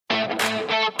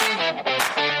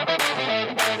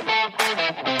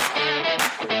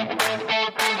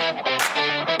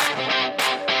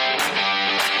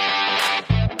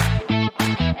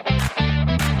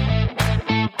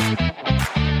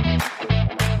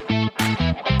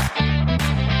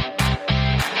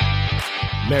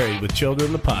Married with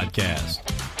Children, the podcast.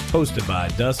 Hosted by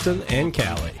Dustin and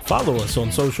Callie. Follow us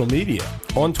on social media.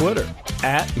 On Twitter,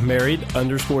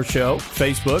 @married_show.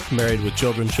 Facebook, Married with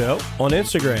Children Show. On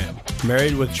Instagram,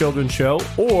 Married with Children Show.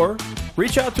 Or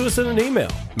reach out to us in an email,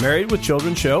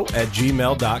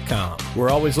 marriedwithchildrenshow@gmail.com. We're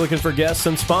always looking for guests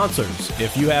and sponsors.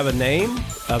 If you have a name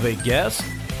of a guest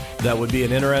that would be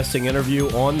an interesting interview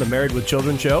on the Married with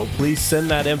Children Show, please send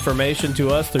that information to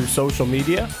us through social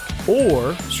media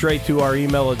or straight to our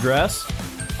email address.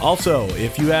 Also,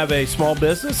 if you have a small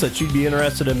business that you'd be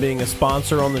interested in being a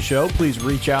sponsor on the show, please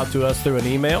reach out to us through an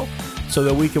email so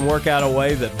that we can work out a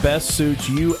way that best suits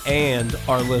you and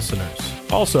our listeners.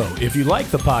 Also, if you like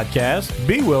the podcast,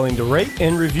 be willing to rate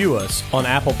and review us on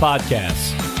Apple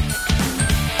Podcasts.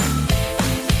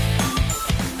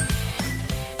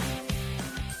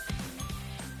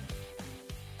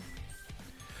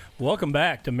 Welcome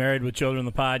back to Married with Children,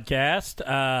 the podcast.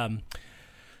 A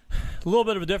little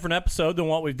bit of a different episode than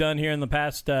what we've done here in the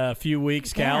past few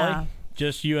weeks, Callie. Yeah.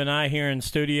 Just you and I here in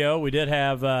studio. We did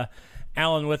have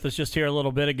Alan with us just here a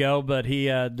little bit ago, but he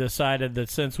decided that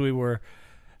since we were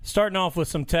starting off with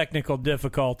some technical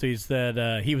difficulties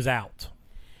that he was out.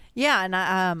 Yeah, and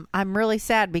I'm really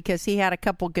sad because he had a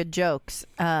couple good jokes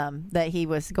that he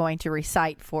was going to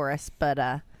recite for us, but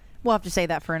we'll have to say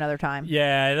that for another time.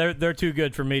 Yeah, they're too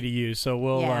good for me to use, so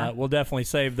we'll definitely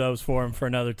save those for him for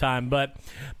another time. But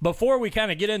before we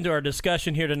kind of get into our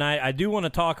discussion here tonight, I do want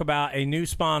to talk about a new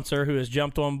sponsor who has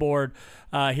jumped on board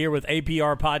here with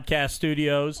APR Podcast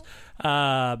Studios.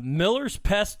 Miller's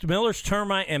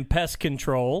Termite and Pest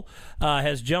Control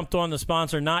has jumped on the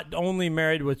sponsor, not only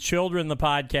Married with Children, the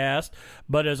podcast,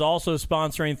 but is also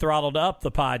sponsoring Throttled Up,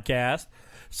 the podcast.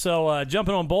 So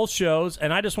jumping on both shows,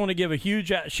 and I just want to give a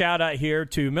huge shout out here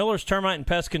to Miller's Termite and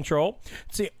Pest Control.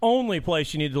 It's the only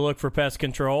place you need to look for pest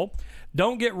control.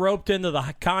 Don't get roped into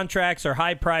the contracts or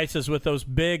high prices with those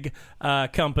big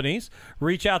companies.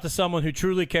 Reach out to someone who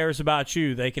truly cares about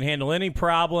you. They can handle any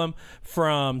problem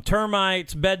from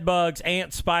termites, bed bugs,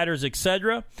 ants, spiders,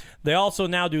 etc. They also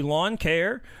now do lawn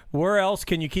care. Where else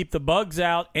can you keep the bugs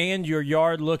out and your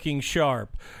yard looking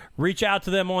sharp? Reach out to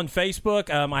them on Facebook.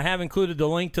 I have included the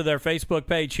link to their Facebook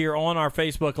page here on our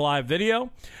Facebook Live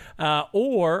video.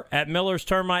 Or at Miller's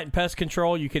Termite and Pest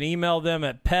Control, you can email them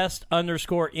at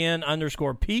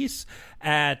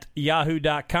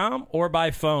pest_n_peace@yahoo.com or by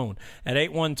phone at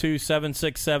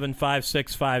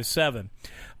 812-767-5657.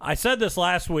 I said this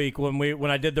last week when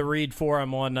I did the read for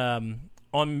them on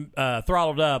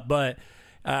Throttled Up, but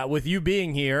with you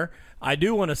being here, I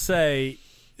do want to say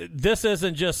this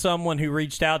isn't just someone who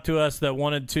reached out to us that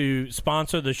wanted to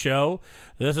sponsor the show.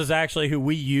 This is actually who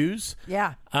we use.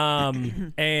 Yeah.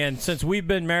 And since we've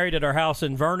been married at our house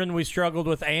in Vernon, we struggled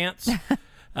with ants.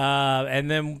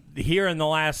 And then here in the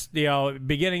last,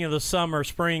 beginning of the summer,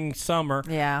 summer,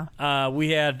 we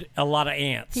had a lot of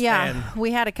ants. Yeah, and we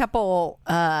had a couple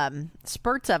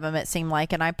spurts of them, it seemed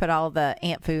like, and I put all the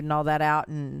ant food and all that out,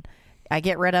 and I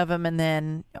get rid of them, and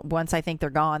then once I think they're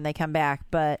gone, they come back.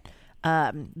 But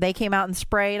they came out and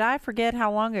sprayed. I forget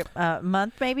how long, a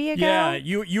month maybe ago. Yeah,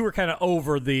 you were kind of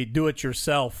over the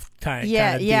do-it-yourself kind of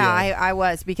deal. I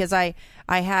was, because I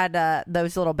had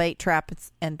those little bait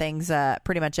traps and things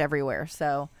pretty much everywhere.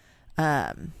 So,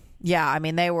 I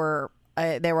mean, they were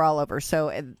all over.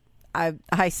 So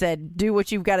I said, do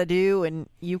what you've got to do, and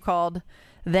you called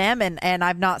them, and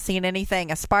I've not seen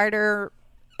anything, a spider,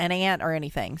 an ant, or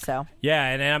anything. So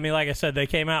and I mean, like I said, they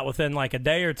came out within like a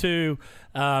day or two.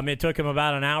 It took him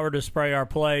about an hour to spray our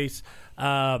place.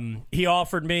 He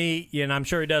offered me, and I'm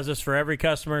sure he does this for every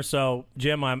customer, so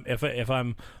Jim, if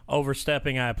I'm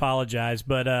overstepping, I apologize,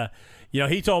 but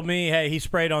he told me, hey, he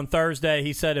sprayed on Thursday.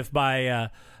 He said if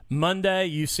by Monday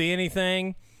you see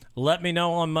anything, let me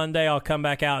know on Monday. I'll come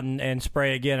back out and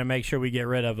spray again and make sure we get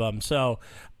rid of them. So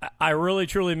I really,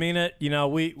 truly mean it.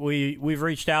 We've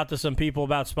reached out to some people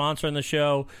about sponsoring the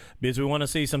show because we want to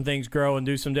see some things grow and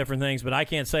do some different things. But I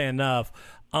can't say enough,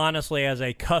 honestly, as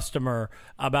a customer,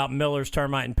 about Miller's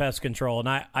Termite and Pest Control.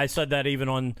 And I said that even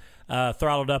on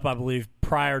Throttled Up, I believe,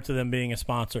 prior to them being a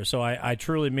sponsor. So I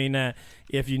truly mean that.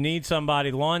 If you need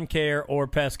somebody, lawn care or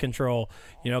pest control,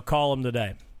 call them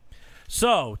today.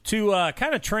 So to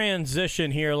kind of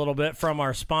transition here a little bit from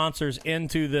our sponsors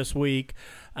into this week,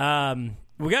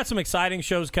 we got some exciting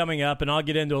shows coming up, and I'll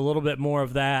get into a little bit more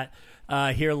of that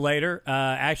here later.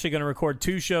 Actually going to record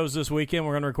 2 shows this weekend.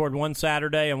 We're going to record one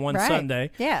Saturday and one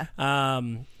Sunday. Yeah.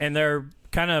 And they're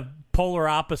kind of polar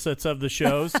opposites of the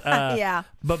shows. Yeah.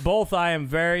 But both I am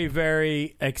very,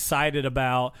 very excited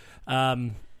about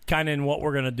kind of in what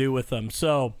we're going to do with them.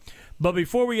 So But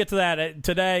before we get to that,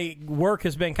 today work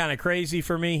has been kind of crazy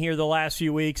for me here the last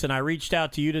few weeks, and I reached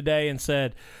out to you today and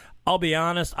said, I'll be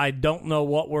honest, I don't know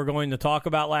what we're going to talk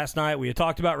about last night. We had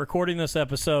talked about recording this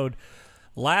episode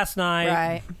last night.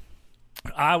 Right.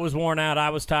 I was worn out. I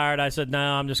was tired. I said, no,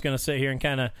 I'm just going to sit here and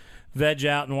kind of veg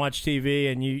out and watch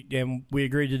TV, and we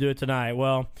agreed to do it tonight.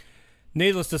 Well,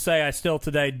 needless to say, I still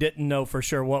today didn't know for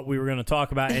sure what we were going to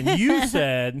talk about, and you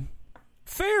said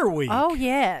Fair Week. Oh,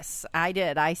 yes, I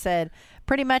did. I said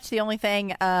pretty much the only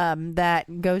thing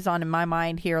that goes on in my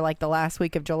mind here, like the last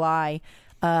week of July,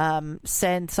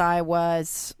 since I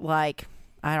was like,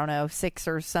 I don't know, 6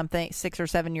 or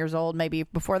 7 years old, maybe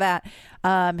before that,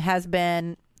 has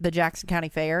been the Jackson County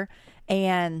Fair.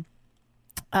 And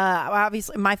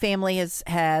obviously my family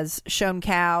has shown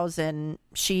cows and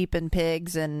sheep and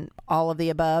pigs and all of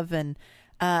the above, and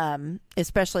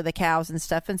especially the cows and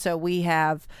stuff. And so we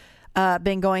have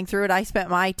been going through it. I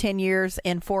spent my 10 years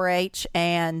in 4-H,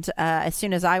 and as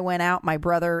soon as I went out, my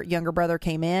younger brother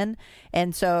came in.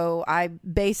 And so I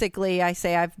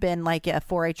say I've been like a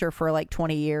 4-H'er for like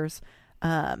 20 years.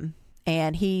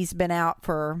 And he's been out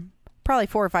for probably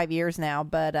 4 or 5 years now.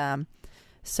 But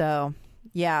so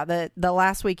yeah, the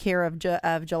last week here of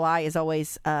July is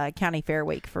always County Fair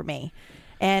Week for me.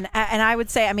 And I would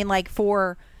say, I mean, like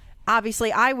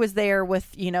obviously I was there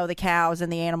with, the cows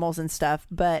and the animals and stuff,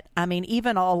 but I mean,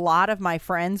 even a lot of my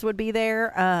friends would be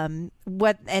there.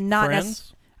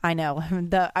 Friends? I know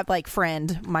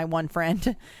my one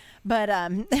friend,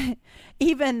 but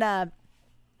even though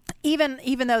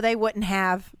they wouldn't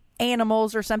have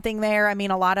animals or something there, I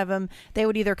mean, a lot of them, they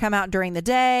would either come out during the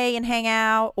day and hang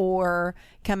out or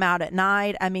come out at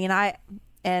night. I mean, I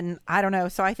don't know.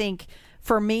 So I think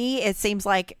for me, it seems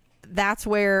like that's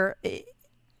where,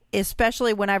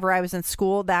 especially whenever I was in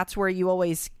school, that's where you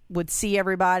always would see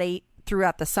everybody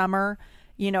throughout the summer.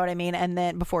 You know what I mean? And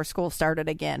then before school started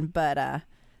again. But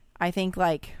I think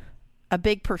like a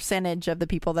big percentage of the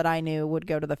people that I knew would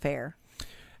go to the fair.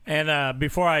 And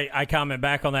before I comment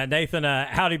back on that, Nathan,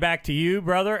 howdy back to you,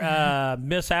 brother.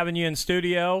 Miss having you in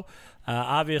studio.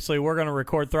 Obviously, we're going to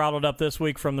record Throttled Up this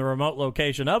week from the remote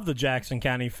location of the Jackson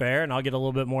County Fair, and I'll get a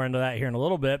little bit more into that here in a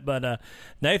little bit. But,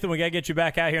 Nathan, we got to get you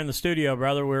back out here in the studio,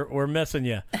 brother. We're missing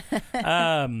you.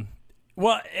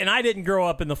 Well, and I didn't grow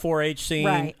up in the 4-H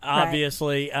scene,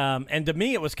 obviously. Right. And to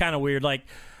me, it was kind of weird. Like,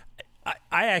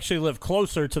 I actually lived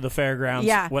closer to the fairgrounds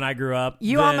when I grew up.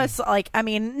 You almost,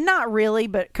 not really,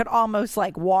 but could almost,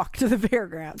 walk to the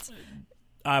fairgrounds.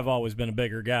 I've always been a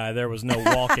bigger guy. There was no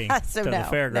walking to the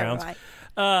fairgrounds.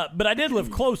 But I did live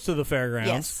close to the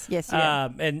fairgrounds. Yes.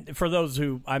 And for those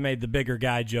who I made the bigger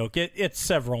guy joke, it's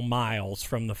several miles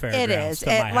from the fairgrounds. It is. To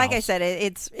my like house. I said,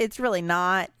 it's really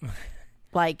not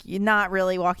not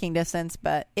really walking distance,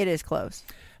 but it is close.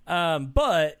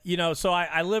 But, so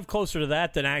I live closer to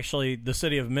that than actually the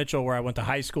city of Mitchell, where I went to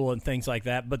high school and things like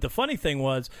that. But the funny thing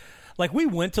was, we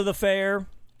went to the fair.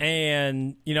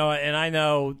 And, and I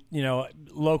know,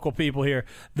 local people here,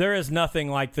 there is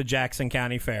nothing like the Jackson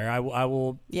County Fair. I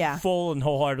will full and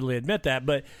wholeheartedly admit that.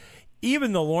 But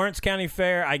even the Lawrence County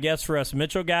Fair, I guess for us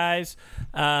Mitchell guys,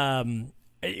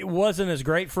 it wasn't as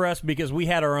great for us because we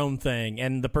had our own thing.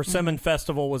 And the Persimmon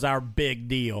Festival was our big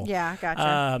deal. Yeah,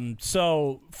 gotcha.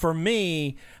 So for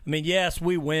me, yes,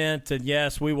 we went and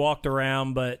yes, we walked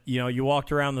around. But, you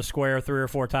walked around the square 3 or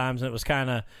 4 times and it was kind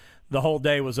of, the whole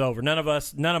day was over. None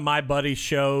of my buddies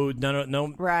showed.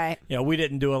 Right. We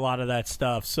didn't do a lot of that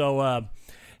stuff. So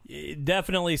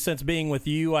definitely, since being with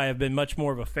you, I have been much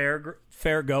more of a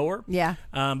fair goer. Yeah.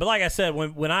 But like I said,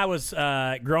 when I was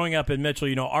growing up in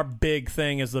Mitchell, our big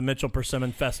thing is the Mitchell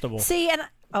Persimmon Festival. See, and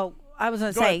I was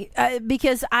going to say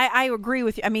because I agree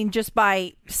with you. I mean,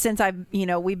 since I've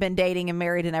we've been dating and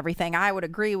married and everything, I would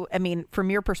agree. I mean, from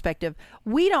your perspective,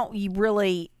 we don't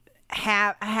really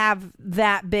have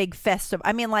that big festival.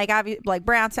 I mean, like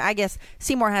Brownstown, I guess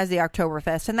Seymour has the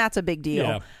Oktoberfest, and that's a big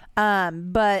deal. Yeah.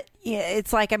 But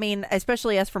it's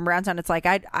especially us from Brownstown, it's like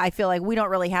I feel like we don't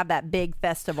really have that big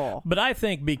festival. But I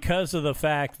think because of the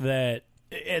fact that,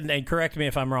 and correct me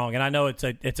if I'm wrong, and I know it's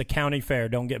a county fair,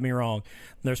 don't get me wrong.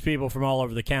 There's people from all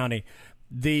over the county.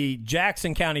 The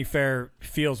Jackson County Fair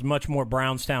feels much more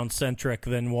Brownstown centric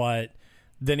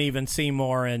than even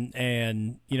Seymour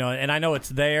and I know it's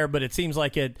there, but it seems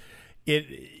like it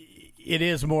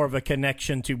is more of a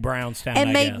connection to Brownstown.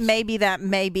 And maybe that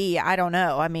may be, I don't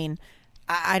know. I mean,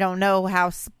 I don't know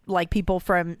how people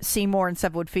from Seymour and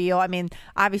stuff would feel. I mean,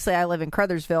 obviously I live in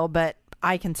Crothersville, but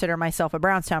I consider myself a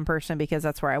Brownstown person because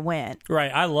that's where I went.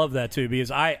 Right. I love that too because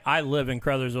I live in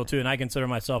Crothersville too, and I consider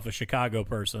myself a Chicago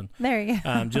person. There you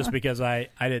go. Just because I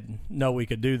didn't know we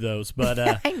could do those, but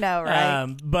I know,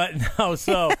 right? But no,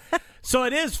 so So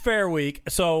it is Fair Week.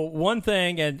 So one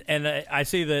thing, and I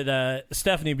see that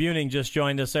Stephanie Buning just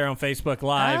joined us there on Facebook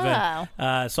Live. Oh.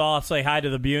 And, so I'll say hi to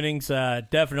the Bunings.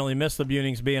 Definitely miss the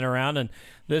Bunings being around. And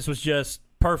this was just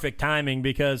perfect timing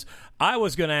because I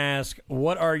was going to ask,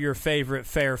 what are your favorite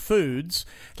fair foods?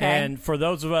 Okay. And for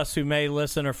those of us who may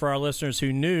listen or for our listeners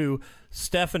who knew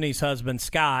Stephanie's husband,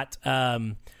 Scott,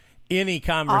 any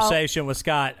conversation with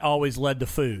Scott always led to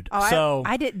food. Oh, so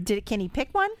I did. Can he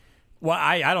pick one? Well,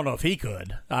 I don't know if he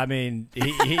could. I mean,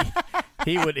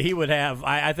 he would have.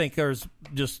 I think there's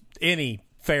just any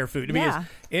fair food. I mean, Yeah.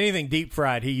 anything deep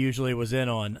fried, he usually was in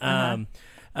on.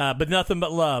 But nothing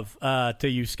but love to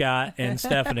you, Scott and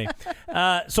Stephanie.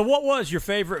 So, what was your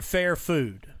favorite fair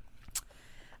food?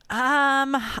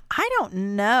 I don't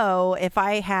know if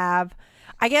I have.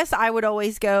 I guess I would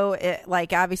always go,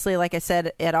 like, obviously, like I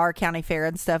said, at our county fair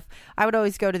and stuff, I would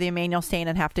always go to the Emmanuel stand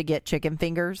and have to get chicken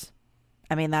fingers.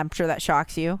 I mean, I'm sure that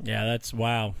shocks you. Yeah, that's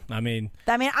wow. I mean,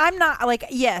 I'm not, like,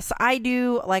 yes, I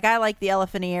do, like, I like the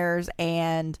elephant ears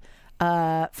and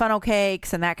funnel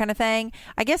cakes and that kind of thing.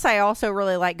 I guess I also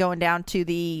really like going down to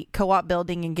the co-op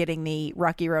building and getting the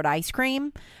Rocky Road ice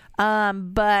cream.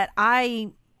 But I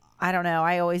don't know.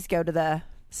 I always go to the...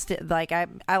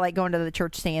 I like going to the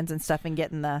church stands and stuff and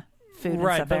getting the food and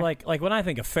right, stuff but there. like when I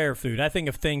think of fair food, I think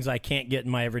of things I can't get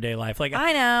in my everyday life. Like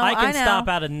I know, I can I know. stop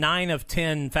out of 9 of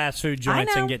 10 fast food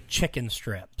joints know. and get chicken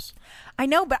strips. I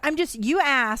know, but I'm just, you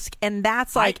ask, and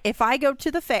that's like, if I go to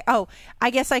the fair, I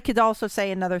guess I could also say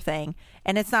another thing,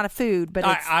 and it's not a food, but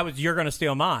it's... You're going to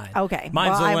steal mine. Okay.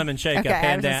 Mine's Well, the lemon shake-up, okay,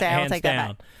 I was gonna say, I'll hands take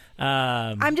that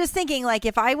down. I'm just thinking, like,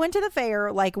 if I went to the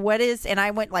fair, like, and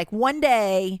I went, like, one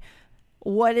day...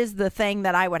 What is the thing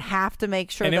that I would have to make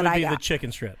sure and that I got? it would be the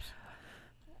chicken strips.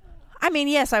 I mean,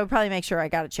 yes, I would probably make sure I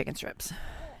got a chicken strips.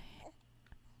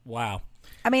 Wow.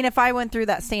 I mean, if I went through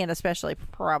that stand, especially,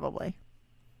 probably.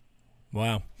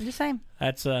 Wow. I'm just saying.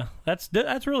 That's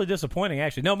really disappointing,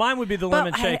 actually. No, mine would be the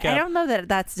lemon shake-up. I don't know that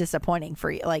that's disappointing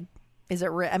for you. Like, is it?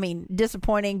 I mean,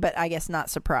 disappointing, but I guess not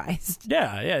surprised.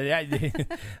 Yeah.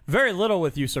 Very little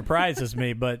with you surprises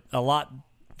me, but a lot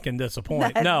can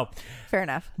disappoint. No. Fair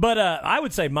enough. But I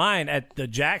would say mine at the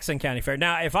Jackson County Fair.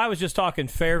 Now, if I was just talking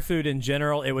fair food in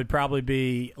general, it would probably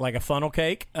be like a funnel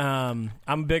cake.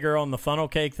 I'm bigger on the funnel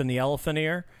cake than the elephant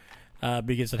ear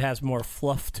because it has more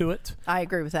fluff to it. I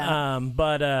agree with that.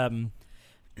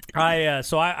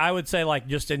 I would say, like,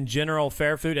 just in general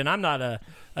fair food, and I'm not a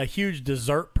huge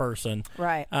dessert person,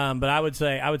 right? But I would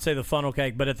say the funnel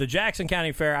cake. But at the Jackson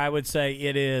County Fair, I would say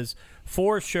it is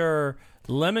for sure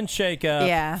lemon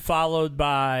shake-up, followed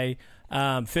by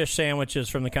fish sandwiches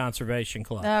from the Conservation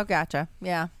Club. Oh, gotcha.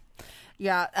 Yeah.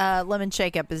 Lemon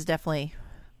shake-up is definitely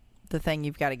the thing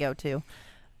you've got to go to.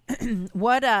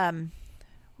 What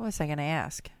was I going to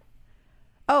ask?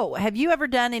 Oh, have you ever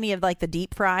done any of, like, the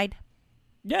deep fried?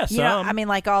 Yes. I mean,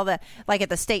 like all the, like at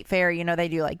the state fair, they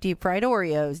do like deep fried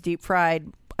Oreos, deep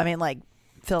fried. I mean, like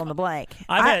fill in the blank.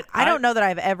 I don't know that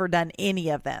I've ever done any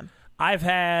of them. I've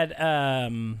had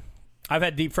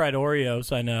deep fried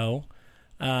Oreos. I know.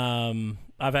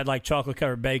 I've had like chocolate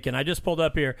covered bacon. I just pulled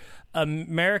up here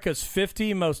America's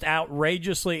 50 most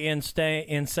outrageously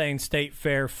insane state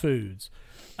fair foods.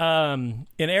 In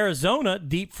Arizona,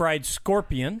 deep fried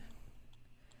scorpion.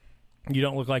 You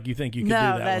don't look like you think you could do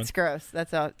that. No, that's gross.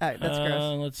 That's gross.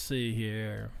 Let's see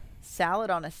here. Salad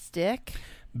on a stick.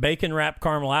 Bacon wrapped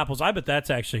caramel apples. I bet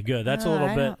that's actually good. That's a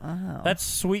little bit. That's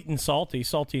sweet and salty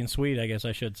and sweet, I guess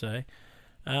I should say.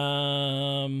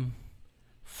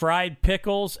 Fried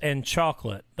pickles and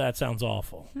chocolate. That sounds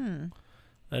awful.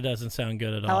 That doesn't sound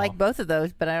good at all. I like both of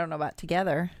those, but I don't know about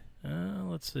together.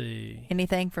 Let's see.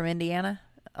 Anything from Indiana,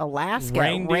 Alaska?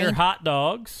 Reindeer hot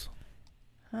dogs.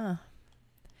 Huh.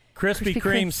 Krispy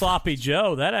Kreme Sloppy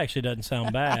Joe. That actually doesn't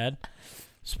sound bad.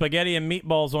 Spaghetti and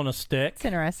meatballs on a stick. It's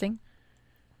interesting.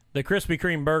 The Krispy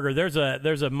Kreme burger. There's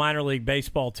a minor league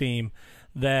baseball team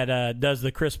that does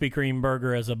the Krispy Kreme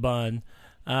burger as a bun.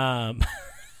 And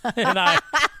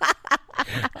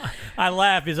I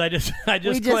laugh because I just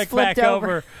clicked back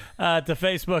over to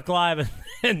Facebook Live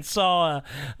and saw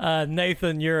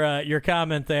Nathan your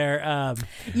comment there.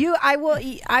 I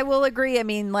will agree. I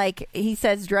mean, like he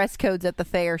says, dress codes at the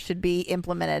fair should be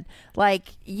implemented. Like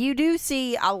you do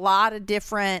see a lot of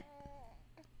different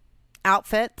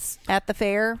outfits at the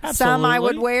fair. Absolutely. Some I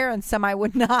would wear and some I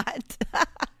would not.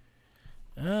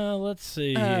 Let's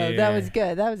see. Here. That was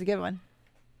good. That was a good one.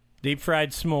 Deep fried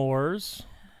s'mores.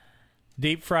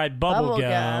 Deep fried bubble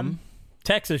gum.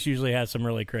 Texas usually has some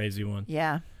really crazy ones.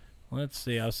 Yeah. Let's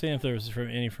see. I was seeing if there was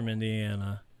any from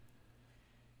Indiana.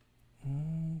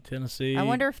 Tennessee. I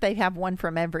wonder if they have one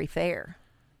from every fair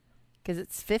because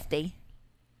it's 50.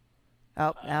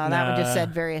 Oh, no, that one just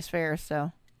said various fairs.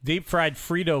 So deep fried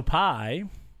Frito pie,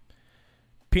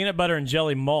 peanut butter and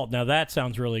jelly malt. Now that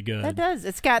sounds really good. that does.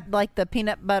 It's got like the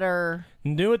peanut butter.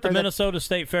 New at the Minnesota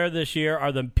State Fair this year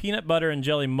are the peanut butter and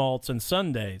jelly malts and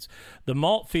sundaes. The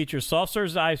malt features soft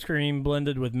serve ice cream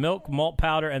blended with milk, malt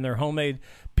powder, and their homemade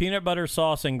peanut butter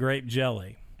sauce and grape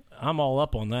jelly. I'm all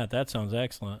up on that. That sounds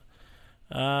excellent.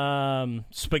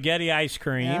 Spaghetti ice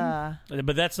cream,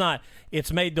 but that's not.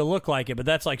 It's made to look like it, but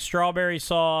that's like strawberry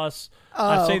sauce.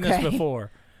 I've seen this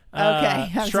before.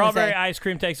 Strawberry ice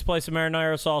cream takes the place of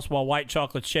marinara sauce, while white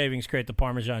chocolate shavings create the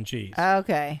Parmesan cheese.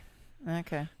 Okay.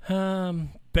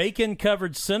 Bacon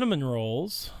covered cinnamon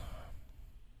rolls.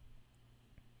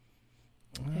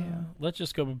 Let's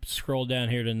just go scroll down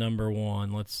here to number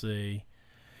 1. Let's see.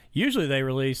 Usually they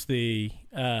release the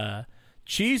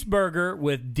cheeseburger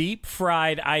with deep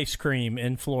fried ice cream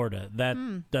in Florida.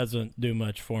 That doesn't do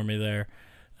much for me there.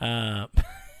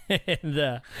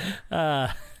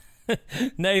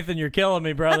 Nathan, you're killing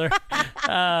me, brother.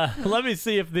 Let me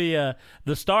see if the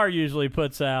Star usually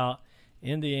puts out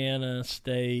Indiana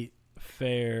State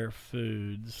Fair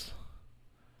foods.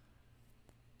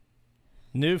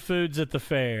 New foods at the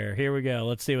fair. Here we go.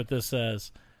 Let's see what this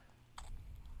says.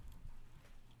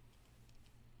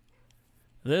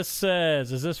 This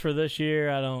says, is this for this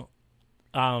year? I don't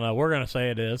know. We're going to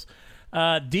say it is.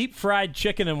 Deep fried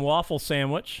chicken and waffle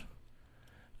sandwich.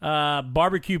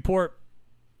 Barbecue pork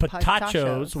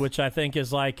patachos, which I think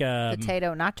is like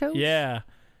potato nachos? Yeah.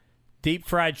 Deep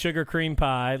fried sugar cream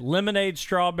pie. Lemonade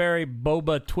strawberry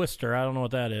boba twister. I don't know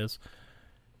what that is.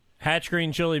 Hatch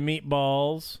green chili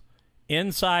meatballs.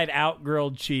 Inside out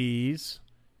grilled cheese.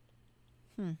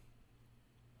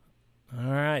 All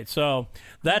right, so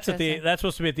that's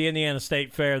supposed to be at the Indiana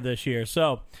State Fair this year.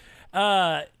 So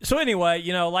anyway,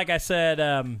 like I said,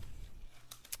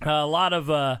 a lot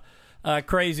of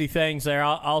crazy things there.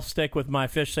 I'll stick with my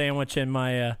fish sandwich and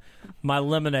my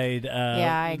lemonade,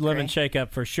 lemon shake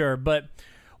up for sure. But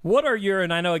what are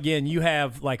and I know again you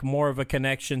have like more of a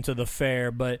connection to the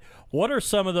fair, but what are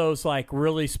some of those like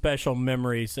really special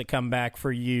memories that come back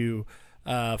for you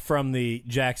from the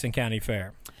Jackson County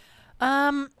Fair?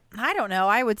 I don't know.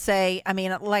 I would say, I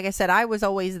mean, like I said, I was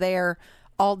always there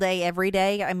all day, every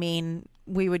day. I mean,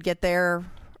 we would get there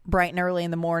bright and early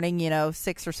in the morning,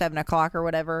 6 or 7 o'clock or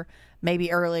whatever, maybe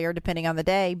earlier depending on the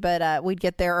day. But we'd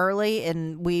get there early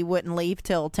and we wouldn't leave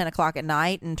till 10 o'clock at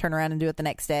night and turn around and do it the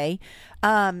next day.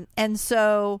 And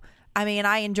so, I mean,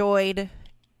 I enjoyed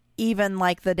even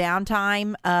like the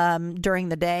downtime during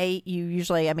the day. You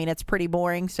usually, I mean, it's pretty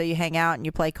boring, so you hang out and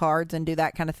you play cards and do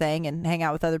that kind of thing and hang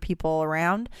out with other people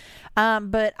around.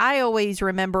 But I always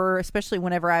remember, especially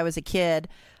whenever I was a kid,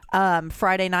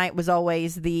 Friday night was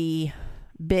always the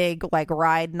big like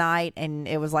ride night, and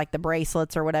it was like the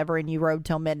bracelets or whatever, and you rode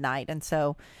till midnight. And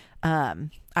so I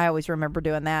always remember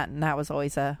doing that, and that was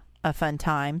always a fun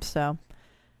time. So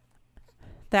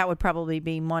that would probably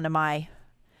be one of my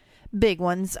big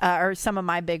ones, or some of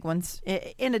my big ones,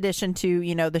 in addition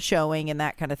to, the showing and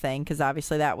that kind of thing, because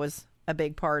obviously that was a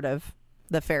big part of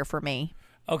the fair for me.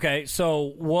 Okay,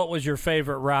 so what was your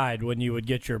favorite ride when you would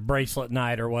get your bracelet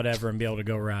night or whatever and be able to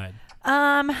go ride?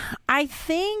 I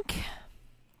think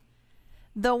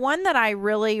the one that I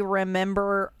really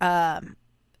remember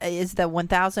is the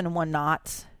 1001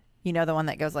 knots. The one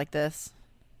that goes like this.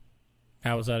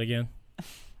 How was that again?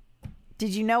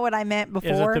 Did you know what I meant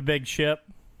before? Is it the big ship?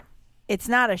 It's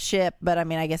not a ship, but I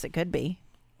mean, I guess it could be.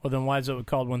 Well, then why is it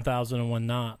called 1001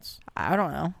 knots? I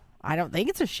don't know. I don't think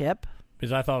it's a ship.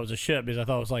 Because I thought it was a ship, because I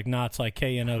thought it was like knots, like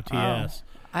KNOTS.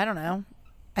 I don't know.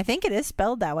 I think it is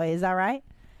spelled that way. Is that right?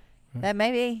 That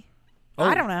may be.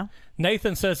 I don't know.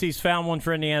 Nathan says he's found one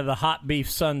for Indiana, the hot beef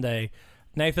sundae.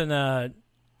 Nathan, I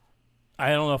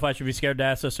don't know if I should be scared to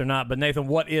ask this or not, but Nathan,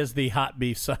 what is the hot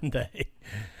beef sundae?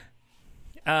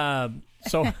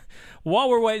 So while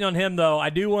we're waiting on him, though, I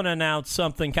do want to announce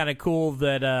something kind of cool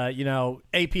that,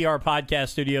 APR Podcast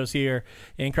Studios here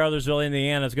in Crothersville,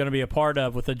 Indiana is going to be a part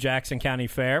of with the Jackson County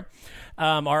Fair.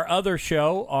 Our other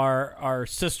show, our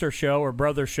sister show or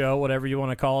brother show, whatever you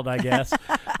want to call it, I guess,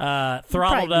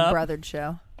 Throttled Up. Brothered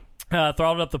show.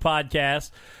 Throttled Up the podcast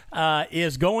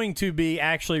is going to be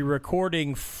actually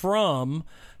recording from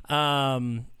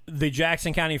the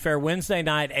Jackson County Fair Wednesday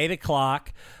night, 8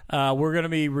 o'clock. We're going to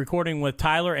be recording with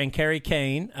Tyler and Carrie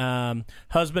Kane,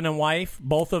 husband and wife,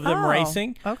 both of them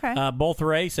racing. Okay. Both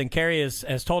race, and Carrie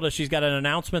has told us she's got an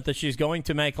announcement that she's going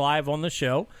to make live on the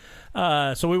show.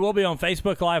 So we will be on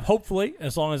Facebook Live, hopefully,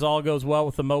 as long as all goes well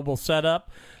with the mobile setup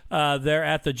there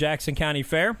at the Jackson County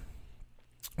Fair.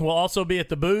 We'll also be at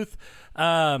the booth.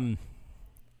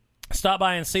 Stop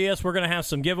by and see us. We're going to have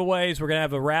some giveaways. We're going to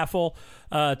have a raffle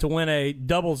to win a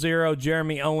 00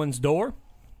 Jeremy Owens door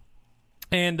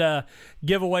and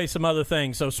give away some other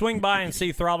things. So swing by and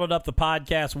see Throttled Up the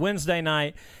podcast Wednesday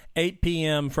night, 8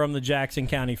 p.m. from the Jackson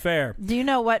County Fair. Do you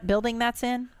know what building that's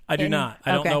in? I do not.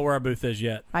 I don't know where our booth is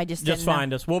yet. I just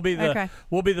find us. We'll be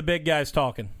the big guys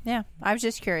talking. Yeah, I was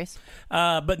just curious.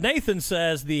 But Nathan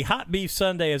says the hot beef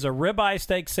sundae is a ribeye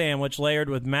steak sandwich layered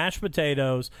with mashed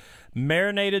potatoes,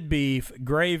 marinated beef,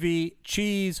 gravy,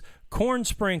 cheese, corn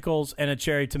sprinkles, and a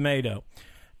cherry tomato.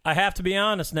 I have to be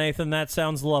honest, Nathan, that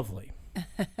sounds lovely.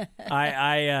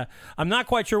 I'm not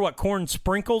quite sure what corn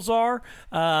sprinkles are.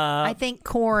 I think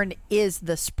corn is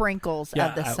the sprinkles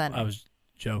of the sundae. I was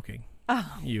joking.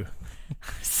 Oh, you.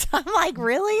 So I'm like,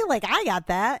 really? Like I got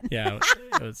that? Yeah,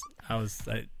 I was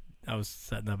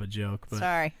setting up a joke. But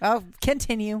sorry. Oh,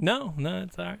 continue. No,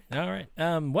 it's all right. All right.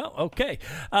 Well, okay.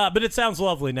 But it sounds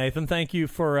lovely, Nathan. Thank you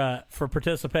for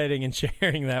participating and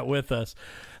sharing that with us.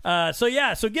 So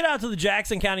get out to the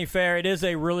Jackson County Fair. It is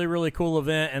a really, really cool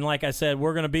event, and like I said,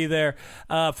 we're going to be there.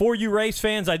 For you race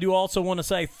fans, I do also want to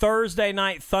say Thursday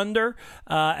Night Thunder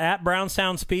at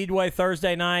Brownstown Speedway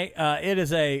Thursday night. It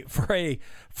is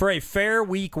for a fair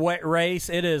week race.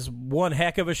 It is one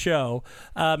heck of a show.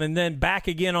 And then back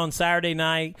again on Saturday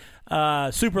night.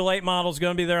 Super Late Model's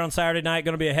going to be there on Saturday night.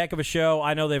 Going to be a heck of a show.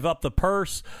 I know they've upped the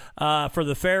purse for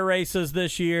the fair races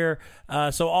this year.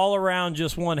 So all around,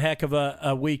 just one heck of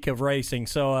a week of racing.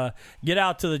 So get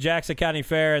out to the Jackson County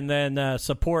Fair and then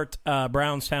support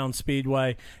Brownstown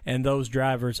Speedway and those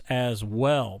drivers as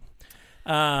well.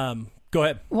 Go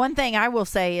ahead. One thing I will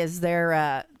say is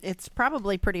it's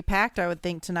probably pretty packed, I would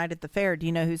think, tonight at the fair. Do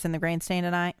you know who's in the grandstand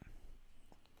tonight?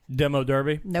 Demo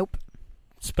Derby? Nope.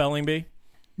 Spelling Bee?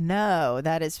 No,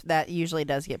 that usually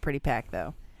does get pretty packed,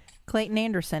 though. Clayton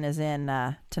Anderson is in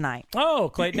tonight. Oh,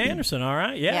 Clayton Anderson. All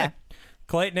right. Yeah.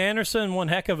 Clayton Anderson, one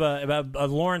heck of a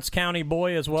Lawrence County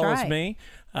boy as well as me.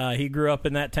 He grew up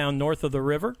in that town north of the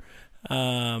river,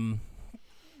 the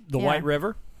White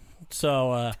River.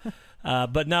 So,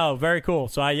 but no, very cool.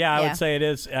 So I would say it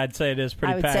is. I'd say it is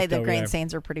pretty packed. I would say the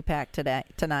grandstands are pretty packed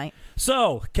tonight.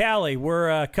 So, Callie, we're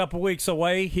a couple weeks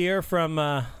away here from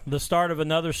the start of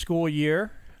another school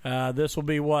year. This will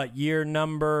be what, year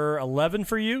number 11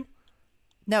 for you?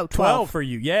 No, 12 for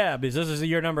you. Yeah, because this is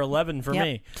year number 11 for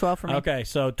me. 12 for me. Okay,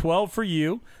 so 12 for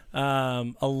you,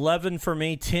 11 for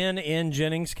me, 10 in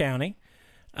Jennings County.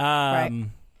 Right.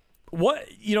 What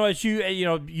as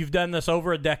you've done this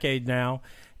over a decade now.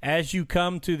 As you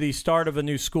come to the start of a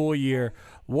new school year,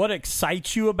 what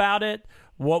excites you about it?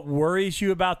 What worries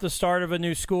you about the start of a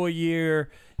new school year?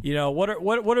 What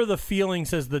are the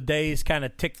feelings as the days kind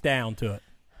of tick down to it?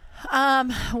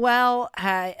 Well,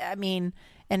 I mean,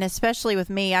 and especially with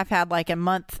me, I've had like a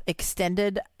month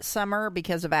extended summer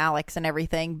because of Alex and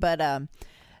everything. But I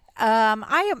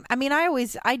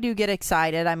do get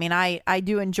excited. I mean, I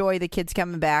do enjoy the kids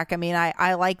coming back. I mean,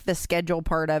 I like the schedule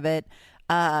part of it.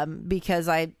 Because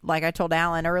like I told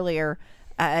Alan earlier,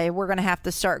 we're going to have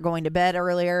to start going to bed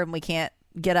earlier, and we can't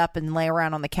get up and lay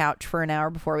around on the couch for an hour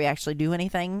before we actually do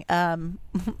anything,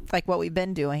 like what we've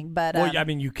been doing. But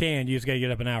you can. You just got to get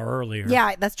up an hour earlier.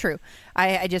 Yeah, that's true.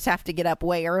 I just have to get up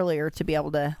way earlier to be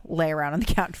able to lay around on the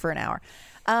couch for an hour.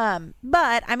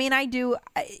 But I mean,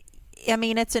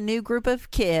 it's a new group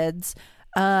of kids,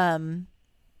 and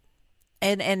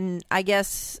I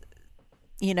guess,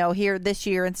 here this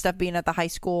year and stuff, being at the high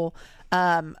school,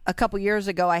 a couple years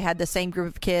ago, I had the same group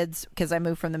of kids because I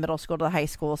moved from the middle school to the high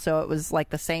school. So it was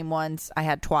like the same ones I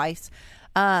had twice.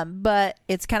 But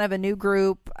it's kind of a new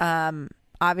group.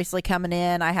 Obviously coming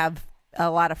in, I have a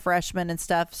lot of freshmen and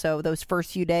stuff. So those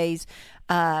first few days,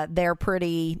 they're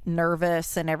pretty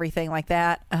nervous and everything like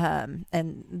that.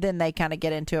 And then they kind of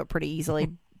get into it pretty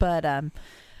easily. But,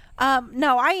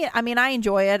 no, I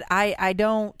enjoy it.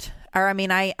 I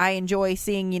enjoy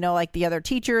seeing, like the other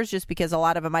teachers, just because a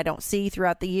lot of them I don't see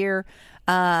throughout the year,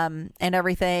 and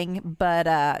everything.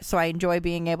 But, so I enjoy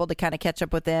being able to kind of catch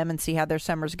up with them and see how their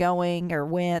summer's going, or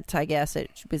went, I guess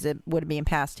it would be in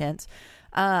past tense,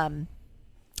 and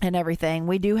everything.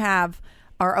 We do have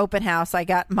our open house. I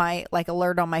got my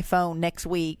alert on my phone next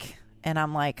week, and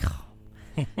I'm like,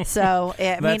 so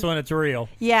that's when it's real.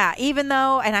 Yeah, even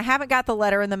though, and I haven't got the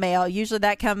letter in the mail. Usually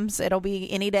that comes, it'll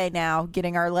be any day now,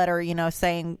 getting our letter,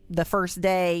 saying the first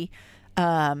day,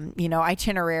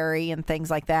 itinerary and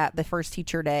things like that, the first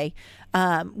teacher day.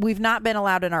 We've not been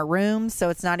allowed in our rooms, so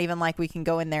it's not even like we can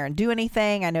go in there and do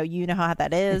anything. I know how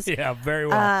that is. Yeah, very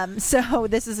well. So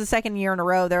this is the second year in a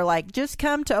row. They're like, just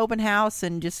come to open house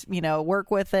and just, work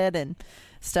with it and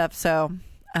stuff. So,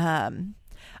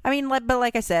 I mean, but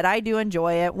like I said, I do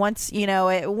enjoy it. Once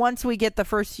once we get the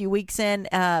first few weeks in,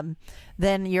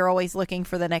 then you're always looking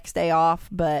for the next day off.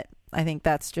 But I think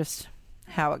that's just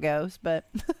how it goes. But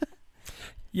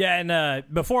yeah,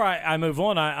 and before I move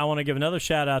on, I want to give another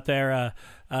shout out there.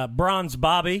 Bronze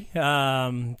Bobby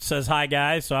says hi,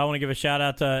 guys. So I want to give a shout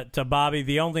out to Bobby.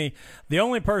 The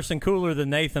only person cooler than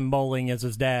Nathan Bowling is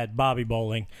his dad, Bobby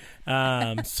Bowling.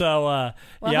 Well,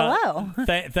 yeah, hello.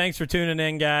 Thanks for tuning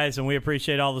in, guys, and we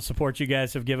appreciate all the support you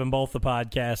guys have given both the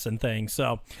podcasts and things.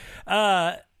 So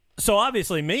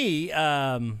obviously me,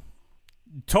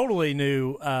 totally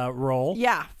new role.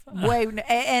 Yeah,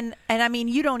 and I mean,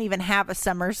 you don't even have a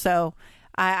summer, so.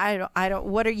 I don't.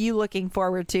 What are you looking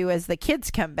forward to as the kids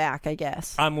come back? I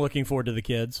guess I'm looking forward to the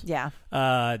kids. Yeah,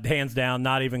 hands down,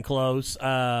 not even close.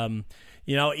 Even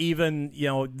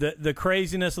the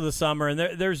craziness of the summer,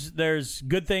 and there's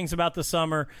good things about the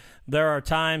summer. There are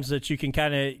times that you can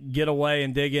kind of get away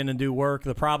and dig in and do work.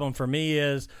 The problem for me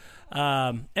is,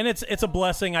 and it's a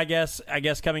blessing, I guess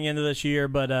coming into this year,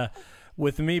 but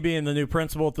with me being the new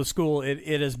principal at the school,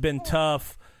 it has been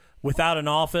tough. Without an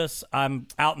office, I'm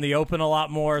out in the open a lot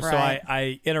more, right. So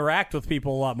I interact with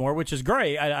people a lot more, which is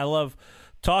great. I love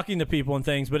talking to people and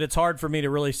things, but it's hard for me to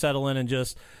really settle in and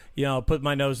just, put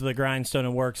my nose to the grindstone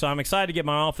and work. So I'm excited to get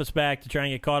my office back to try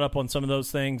and get caught up on some of those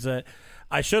things that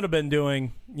I should have been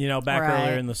doing, back right.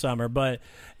 earlier in the summer. But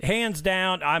hands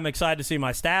down, I'm excited to see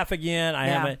my staff again.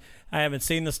 I haven't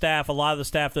seen the staff, a lot of the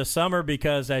staff this summer,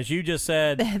 because as you just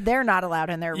said, they're not allowed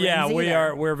in their rooms. Yeah,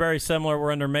 either. We're very similar.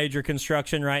 We're under major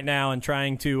construction right now and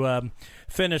trying to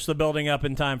finish the building up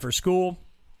in time for school,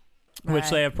 which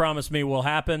they have promised me will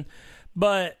happen.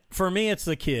 But for me, it's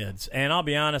the kids, and I'll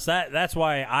be honest, that's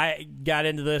why I got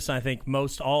into this. And I think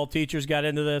all teachers got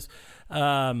into this.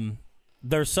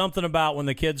 There's something about when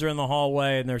the kids are in the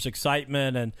hallway and there's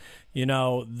excitement, and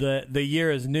the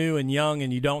year is new and young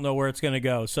and you don't know where it's going to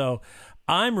go. So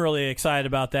I'm really excited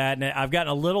about that, and I've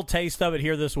gotten a little taste of it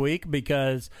here this week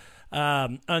because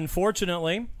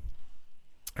unfortunately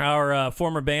our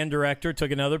former band director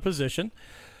took another position.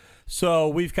 So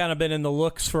we've kind of been in the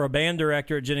looks for a band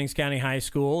director at Jennings County High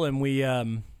School, and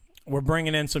we're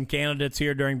bringing in some candidates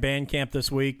here during band camp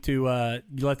this week to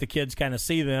let the kids kind of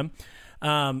see them.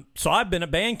 So I've been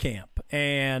at band camp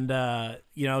and,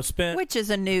 spent... Which is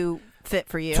a new fit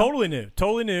for you. Totally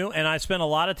new. And I spent a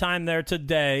lot of time there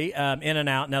today, in and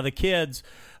out. Now, the kids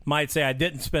might say I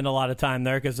didn't spend a lot of time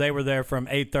there because they were there from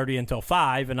 8:30 until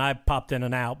 5, and I popped in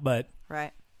and out. But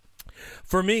right.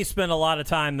 For me, spent a lot of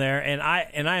time there, and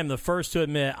I am the first to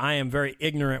admit I am very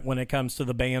ignorant when it comes to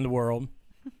the band world.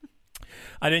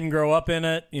 I didn't grow up in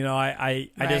it. I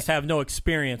just have no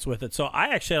experience with it. So I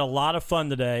actually had a lot of fun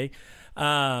today.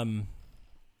 I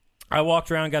walked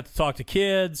around, got to talk to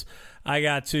kids. I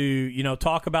got to,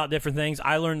 talk about different things.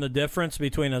 I learned the difference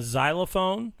between a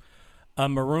xylophone, a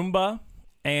marimba,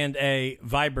 and a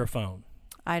vibraphone.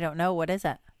 I don't know. What is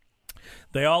that?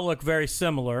 They all look very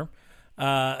similar.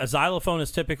 A xylophone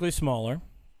is typically smaller.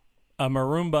 A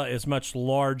marimba is much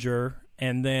larger.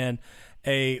 And then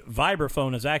a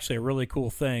vibraphone is actually a really cool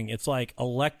thing. It's like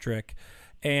electric.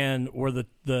 And where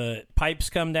the pipes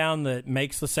come down that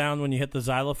makes the sound when you hit the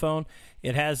xylophone,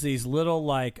 it has these little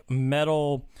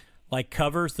metal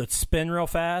covers that spin real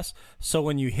fast. So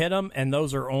when you hit them and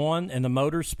those are on and the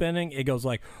motor's spinning, it goes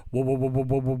like whoa, whoa, whoa, whoa,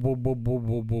 whoa, whoa, whoa,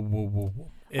 whoa, whoa, whoa,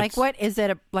 whoa. Like what? Is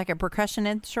it like a percussion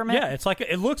instrument? Yeah,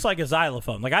 it looks like a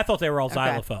xylophone. I thought they were all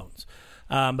xylophones.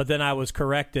 But then I was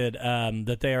corrected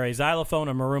that they are a xylophone,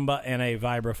 a marimba, and a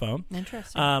vibraphone.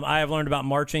 Interesting. I have learned about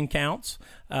marching counts.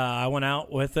 I went out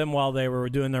with them while they were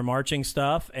doing their marching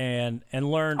stuff and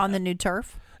learned. On the new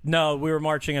turf? No, we were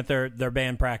marching at their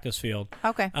band practice field.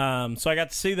 Okay. So I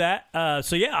got to see that.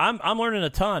 I'm learning a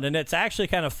ton, and it's actually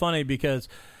kind of funny because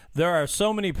there are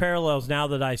so many parallels now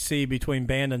that I see between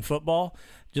band and football,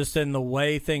 just in the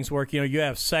way things work. You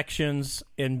have sections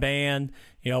in band,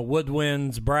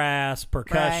 woodwinds, brass,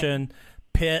 percussion,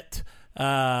 pit,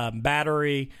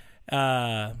 battery.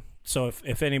 So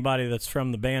if anybody that's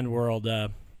from the band world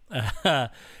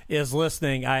is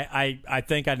listening, I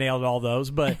think I nailed all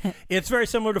those. But it's very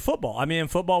similar to football. I mean, in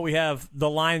football, we have the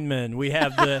linemen. We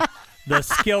have the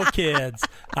skill kids.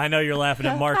 I know you're laughing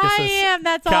at Marcus's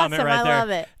That's comment awesome. right there. I love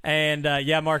it.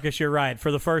 And Marcus, you're right.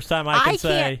 For the first time, I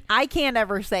can't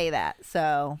ever say that.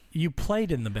 So you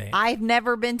played in the band. I've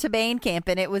never been to band camp,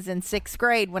 and it was in 6th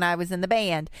grade when I was in the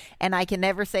band. And I can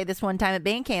never say this one time at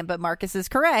band camp, but Marcus is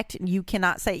correct. You can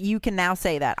now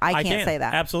say that. I can't say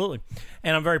that. Absolutely.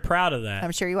 And I'm very proud of that.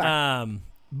 I'm sure you are.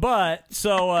 But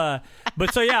so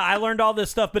yeah, I learned all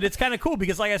this stuff. But it's kind of cool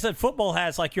because, like I said, football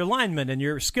has like your linemen and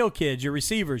your skill kids, your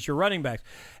receivers, your running backs,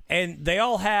 and they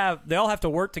all have to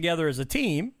work together as a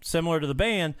team, similar to the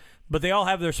band. But they all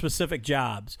have their specific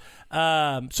jobs.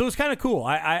 So it's kind of cool.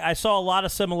 I saw a lot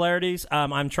of similarities.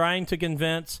 I'm trying to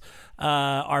convince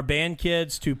our band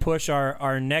kids to push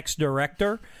our next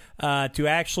director to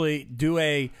actually do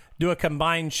a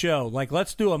combined show. Like,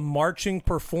 let's do a marching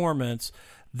performance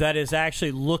that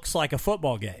actually looks like a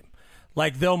football game.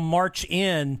 Like, they'll march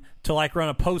in to like run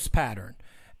a post pattern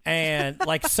and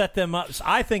like set them up. So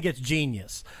I think it's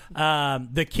genius.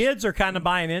 The kids are kind of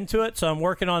buying into it, so I'm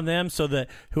working on them so that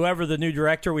whoever the new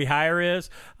director we hire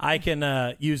is, I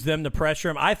can use them to pressure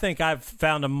them. I think I've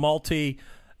found a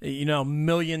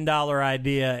multi-million-dollar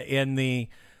idea in the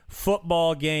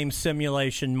football game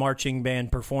simulation marching band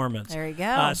performance. There you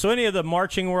go. So any of the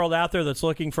marching world out there that's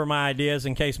looking for my ideas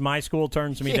in case my school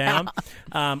turns me down,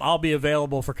 I'll be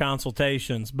available for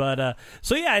consultations. But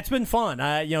so yeah, it's been fun.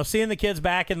 Seeing the kids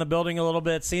back in the building a little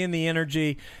bit, seeing the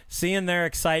energy, seeing their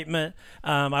excitement.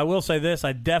 I will say this: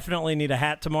 I definitely need a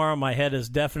hat tomorrow. My head is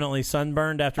definitely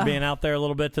sunburned after being out there a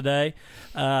little bit today.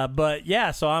 But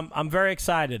yeah, so I'm very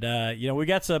excited.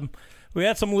 We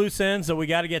got some loose ends that we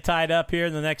got to get tied up here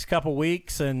in the next couple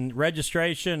weeks, and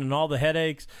registration and all the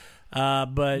headaches.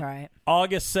 But right.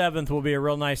 August 7th will be a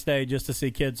real nice day just to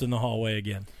see kids in the hallway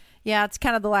again. Yeah, it's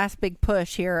kind of the last big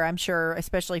push here, I'm sure,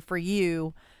 especially for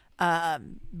you,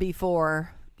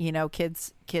 before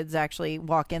kids actually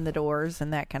walk in the doors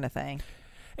and that kind of thing.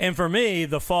 And for me,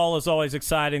 the fall is always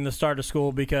exciting, the start of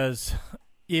school, because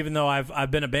even though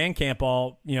I've been at band camp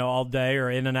all day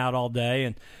or in and out all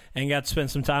day and got to spend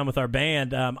some time with our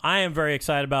band, I am very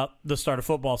excited about the start of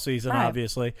football season, right.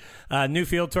 Obviously. New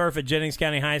field turf at Jennings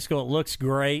County High School. It looks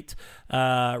great.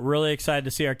 Really excited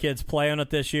to see our kids play on it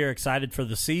this year. Excited for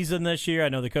the season this year. I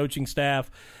know the coaching staff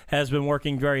has been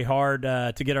working very hard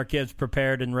to get our kids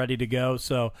prepared and ready to go.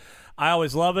 So I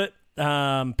always love it.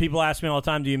 People ask me all the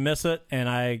time, do you miss it? And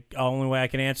the only way I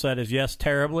can answer that is yes,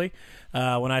 terribly.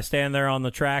 When I stand there on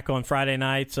the track on Friday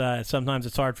nights, sometimes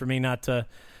it's hard for me not to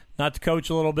coach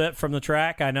a little bit from the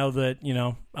track. I know that,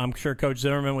 I'm sure Coach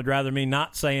Zimmerman would rather me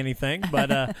not say anything,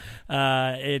 but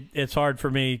it's hard for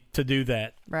me to do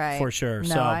that, right? For sure.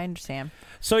 No, I understand.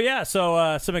 So yeah,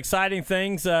 some exciting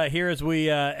things here as we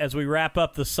wrap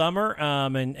up the summer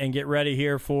and get ready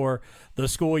here for the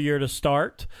school year to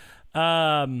start.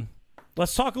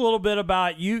 Let's talk a little bit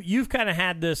about you. You've kind of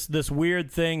had this weird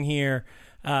thing here.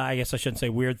 I guess I shouldn't say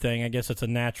weird thing. I guess it's a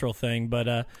natural thing, but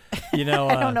I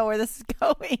don't know where this is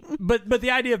going. But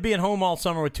the idea of being home all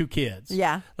summer with two kids,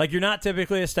 yeah, like you're not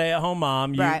typically a stay-at-home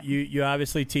mom. Right. You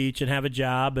obviously teach and have a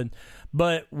job,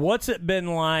 but what's it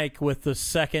been like with the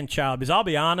second child? Because I'll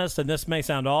be honest, and this may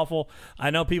sound awful.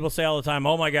 I know people say all the time,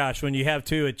 "Oh my gosh, when you have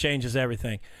two, it changes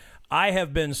everything." I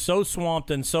have been so swamped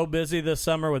and so busy this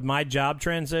summer with my job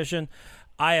transition.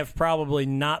 I have probably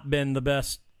not been the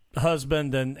best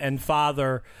husband and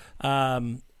father,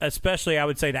 especially I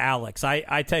would say to Alex.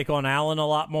 I take on Alan a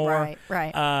lot more,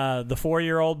 right. The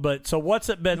 4-year-old. But so what's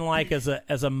it been like as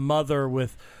a mother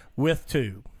with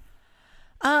two?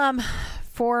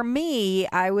 For me,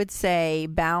 I would say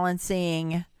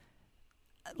balancing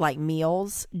like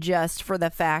meals, just for the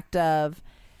fact of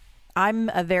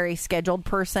I'm a very scheduled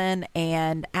person,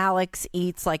 and Alex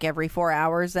eats like every 4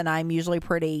 hours, and I'm usually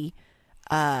pretty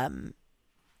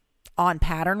on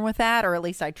pattern with that, or at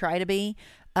least I try to be.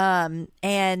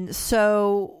 And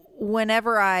so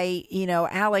whenever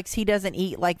Alex, he doesn't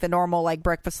eat like the normal like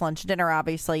breakfast, lunch, dinner,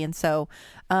 obviously. And so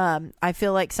I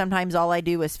feel like sometimes all I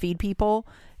do is feed people.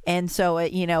 And so,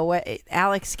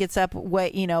 Alex gets up,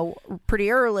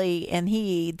 pretty early and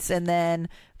he eats, and then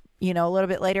a little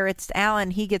bit later, it's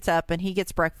Alan. He gets up and he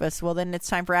gets breakfast. Well, then it's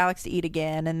time for Alex to eat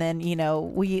again. And then,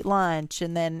 we eat lunch,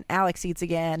 and then Alex eats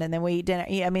again, and then we eat dinner.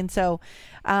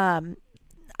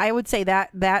 I would say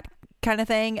that kind of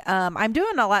thing. I'm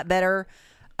doing a lot better.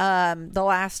 The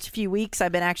last few weeks,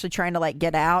 I've been actually trying to like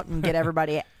get out and get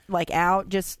everybody like out.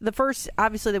 Just the first,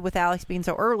 obviously with Alex being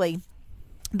so early,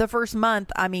 the first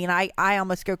month, I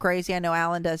almost go crazy. I know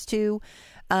Alan does too.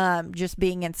 Just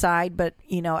being inside, but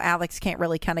Alex can't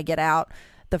really kind of get out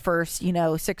the first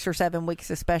 6 or 7 weeks,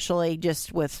 especially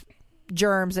just with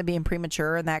germs and being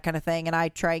premature and that kind of thing, and I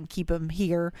try and keep him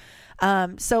here.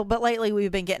 But lately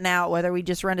we've been getting out, whether we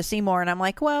just run to Seymour, and I'm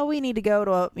like, well, we need to go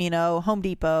to Home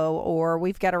Depot, or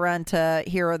we've got to run to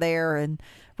here or there and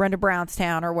run to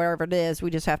Brownstown or wherever it is. We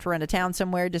just have to run to town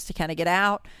somewhere just to kind of get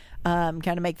out, kind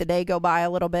of make the day go by a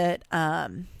little bit.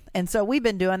 And so we've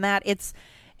been doing that. It's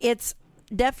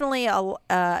definitely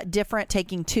a different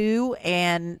taking two.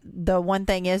 And the one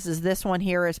thing is this one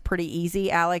here is pretty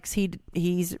easy. Alex,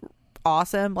 he's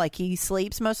awesome. Like, he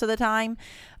sleeps most of the time,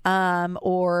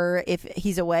 or if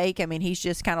he's awake, I mean, he's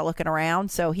just kind of looking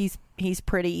around. So he's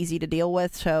pretty easy to deal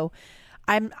with. So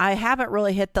I haven't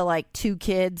really hit the like two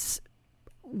kids.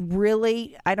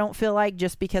 Really, I don't feel like,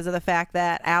 just because of the fact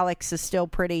that Alex is still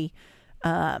pretty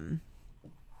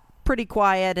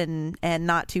quiet and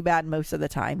not too bad most of the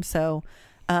time. So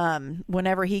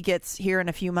whenever he gets here in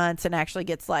a few months and actually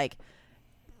gets like,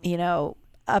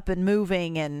 up and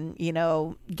moving and,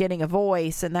 getting a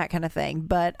voice and that kind of thing.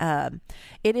 But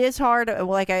it is hard.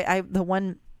 Like the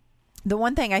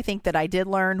one thing I think that I did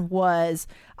learn was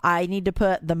I need to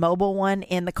put the mobile one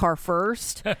in the car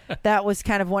first. That was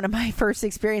kind of one of my first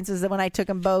experiences, that when I took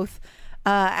them both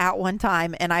out one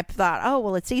time, and I thought, oh,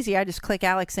 well, it's easy. I just click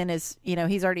Alex in his,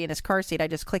 he's already in his car seat. I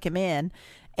just click him in,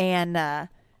 and,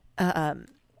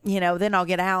 then I'll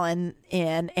get Alan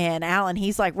in, and Alan,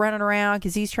 he's like running around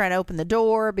because he's trying to open the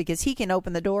door, because he can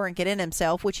open the door and get in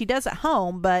himself, which he does at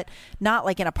home, but not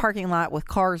like in a parking lot with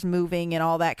cars moving and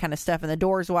all that kind of stuff, and the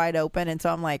door's wide open. And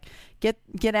so I'm like, get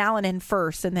Alan in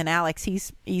first, and then Alex,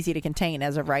 he's easy to contain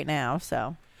as of right now.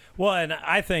 So, well, and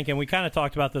I think, and we kind of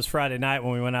talked about this Friday night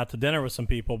when we went out to dinner with some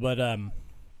people, but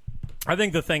I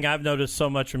think the thing I've noticed so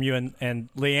much from you, and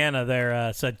Leanna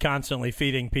there said constantly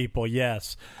feeding people,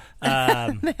 yes.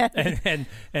 And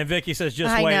Vicky says,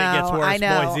 just wait, it gets worse.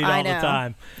 Boys eat all the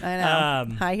time. I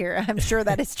know. I'm sure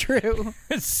that is true.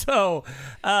 So,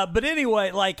 but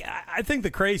anyway, like, I think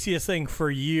the craziest thing for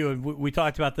you, and we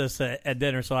talked about this at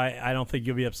dinner, so I don't think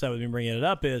you'll be upset with me bringing it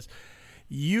up, is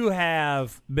you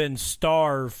have been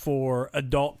starved for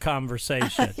adult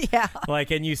conversation. Yeah.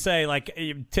 Like, and you say, like,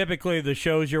 typically the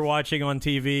shows you're watching on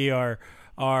TV are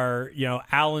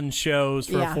Alan's shows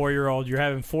for a 4-year-old. You're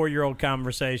having 4-year-old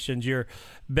conversations. You're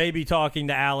baby talking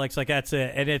to Alex. Like, that's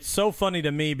it. And it's so funny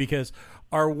to me because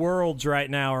our worlds right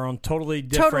now are on totally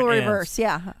different Total ends. reverse.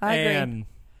 Yeah, I agree. And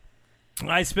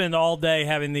I spend all day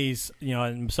having these,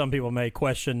 and some people may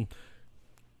question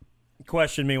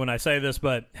me when I say this,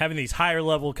 but having these higher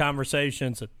level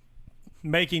conversations,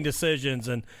 making decisions,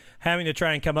 and having to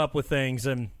try and come up with things.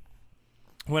 And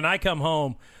when I come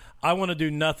home, I want to do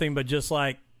nothing but just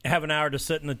like have an hour to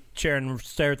sit in the chair and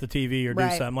stare at the TV or do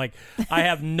something. Like, I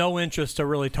have no interest to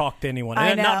really talk to anyone.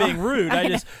 And not being rude.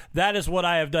 That is what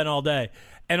I have done all day.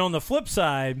 And on the flip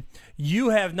side, you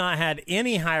have not had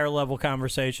any higher level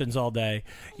conversations all day.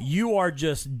 You are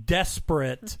just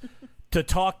desperate to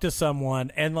talk to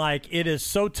someone. And like, it is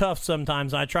so tough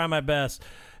sometimes. I try my best.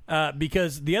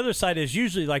 Because the other side is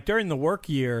usually like during the work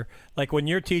year, like when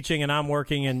you're teaching and I'm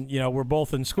working and, we're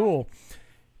both in school,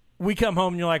 we come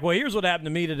home and you're like, well, here's what happened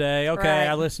to me today. Okay, right.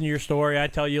 I listen to your story. I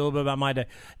tell you a little bit about my day.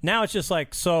 Now it's just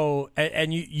like, so,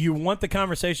 and you want the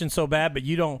conversation so bad, but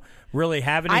you don't really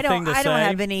have anything to say. I don't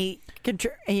have any,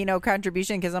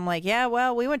 contribution, because I'm like, yeah,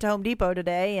 well, we went to Home Depot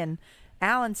today and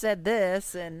Alan said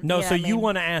this. And no, so you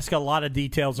want to ask a lot of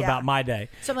details about my day.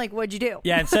 So I'm like, what'd you do?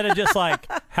 Yeah, instead of just like,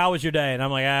 how was your day? And I'm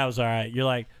like, it was all right. You're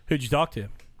like, who'd you talk to?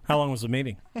 How long was the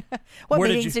meeting? What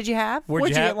meetings did you have? Where'd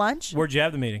you get lunch? Where'd you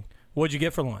have the meeting? What'd you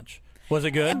get for lunch? Was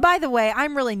it good? And by the way,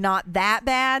 I'm really not that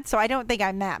bad, so I don't think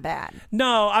I'm that bad.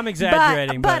 No, I'm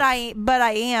exaggerating. But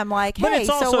I am like, hey. But it's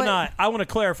also not, I want to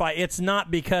clarify, it's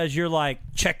not because you're like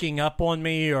checking up on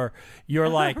me or you're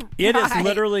like, it is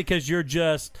literally because you're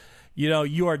just,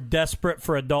 you are desperate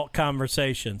for adult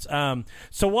conversations.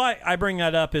 So why I bring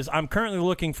that up is I'm currently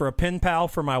looking for a pen pal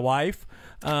for my wife.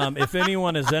 If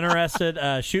anyone is interested,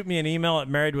 shoot me an email at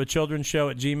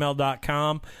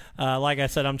marriedwithchildrenshow@gmail.com. Like I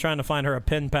said, I'm trying to find her a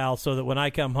pen pal so that when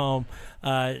I come home,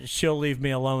 she'll leave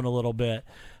me alone a little bit.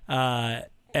 And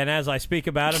as I speak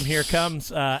about him, here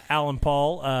comes Alan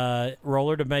Paul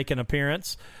Roller to make an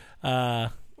appearance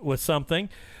with something.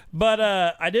 But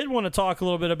I did want to talk a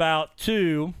little bit about,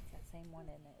 too. Same one,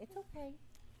 isn't it? It's okay.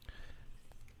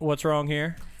 What's wrong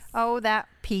here? Oh, that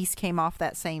piece came off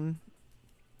that same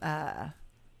knob.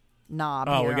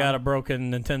 Oh, we got a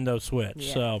broken Nintendo Switch.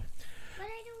 Yeah. So. But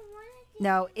I don't want to.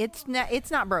 No, it's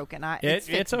not broken.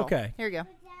 It's okay. Here you go. Dad,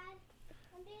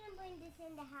 I'm going to bring this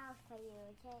in the house for you,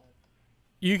 okay?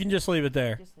 You can just leave it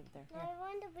there. Just leave it there. No, I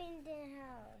want to bring it in the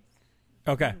house.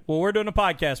 Okay. Well, we're doing a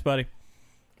podcast, buddy.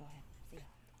 Go ahead.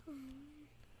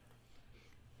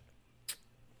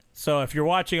 So if you're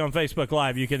watching on Facebook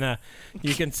Live, you can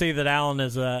see that Alan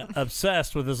is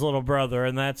obsessed with his little brother,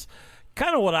 and that's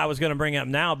kind of what I was going to bring up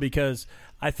now, because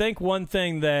I think one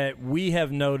thing that we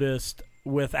have noticed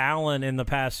with Alan in the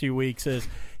past few weeks is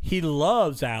he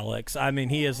loves Alex. I mean,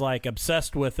 he is like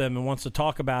obsessed with him and wants to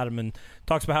talk about him and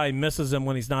talks about how he misses him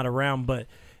when he's not around. But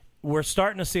we're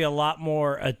starting to see a lot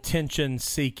more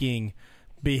attention-seeking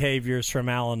behaviors from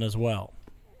Allen as well.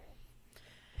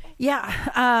 Yeah,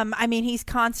 I mean, he's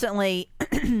constantly.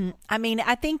 I mean,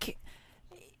 I think,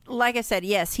 like I said,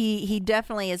 yes, he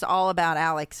definitely is all about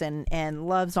Alex and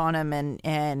loves on him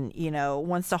and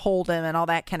wants to hold him and all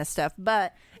that kind of stuff.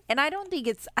 But I don't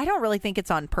really think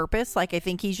it's on purpose. Like, I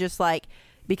think he's just like,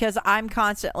 because I'm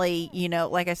constantly,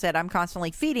 like I said, I'm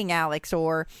constantly feeding Alex,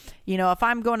 or, if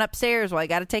I'm going upstairs, well, I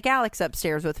got to take Alex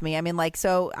upstairs with me. I mean, like,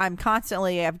 so I've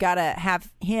got to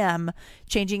have him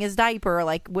changing his diaper,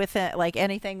 like with it, like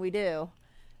anything we do.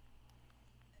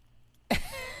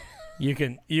 You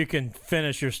can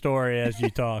finish your story as you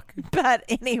talk. But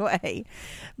anyway,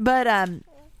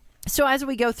 so as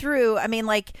we go through, I mean,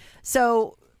 like,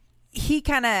 so he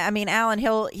kind of, I mean, Allen,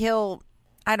 he'll,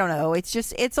 I don't know.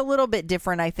 It's a little bit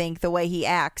different, I think, the way he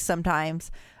acts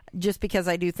sometimes, just because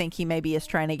I do think he maybe is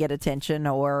trying to get attention,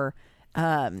 or,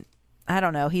 I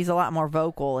don't know. He's a lot more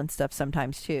vocal and stuff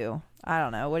sometimes too. I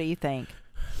don't know. What do you think?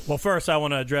 Well, first I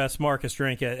want to address Marcus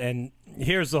Drinket, and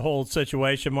here's the whole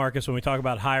situation, Marcus, when we talk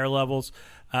about higher levels.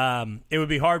 It would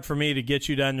be hard for me to get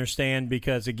you to understand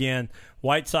because, again,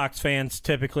 White Sox fans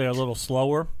typically are a little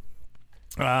slower.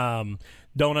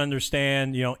 Don't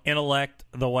understand, intellect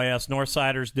the way us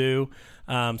Northsiders do.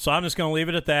 So I'm just going to leave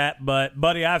it at that. But,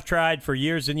 buddy, I've tried for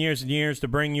years and years and years to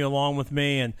bring you along with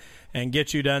me and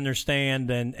get you to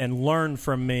understand and learn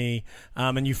from me,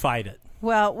 and you fight it.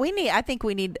 Well, I think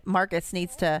Marcus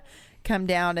needs to come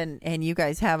down and you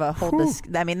guys have a whole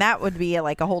I mean, that would be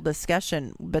like a whole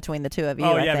discussion between the two of you.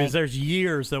 Oh, yeah, because there's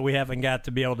years that we haven't got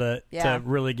to be able to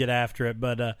really get after it.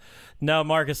 But no,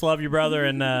 Marcus, love you, brother,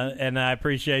 and I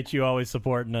appreciate you always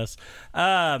supporting us.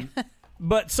 But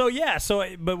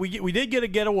we did get a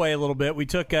getaway a little bit. We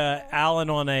took Allen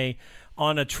on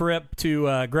a trip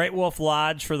to Great Wolf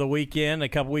Lodge for the weekend a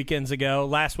couple weekends ago.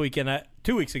 Last weekend,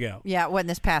 2 weeks ago. Yeah, it wasn't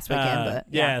this past weekend, but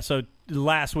yeah. So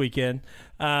last weekend,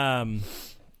 and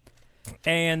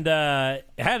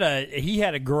he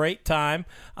had a great time.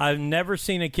 I've never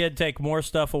seen a kid take more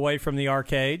stuff away from the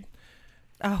arcade.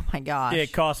 Oh my gosh!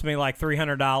 It cost me like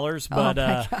 $300, but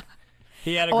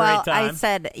he had a great time. I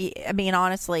said, I mean,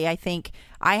 honestly, I think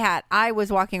I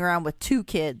was walking around with two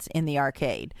kids in the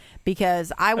arcade,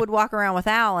 because I would walk around with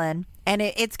Allen, and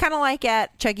it's kind of like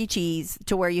at Chuck E. Cheese,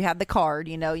 to where you have the card,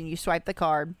 and you swipe the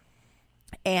card.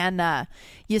 And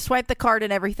you swipe the card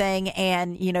and everything,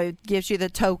 and it gives you the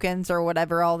tokens or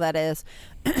whatever all that is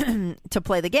to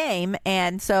play the game.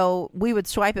 And so we would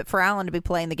swipe it for Allen to be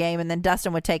playing the game, and then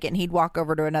Dustin would take it and he'd walk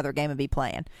over to another game and be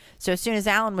playing. So as soon as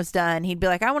Allen was done, he'd be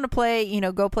like, I want to play,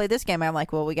 go play this game. I'm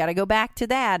like, well, we got to go back to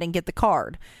that and get the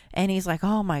card. And he's like,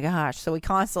 oh my gosh. So we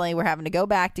constantly were having to go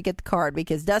back to get the card,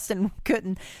 because Dustin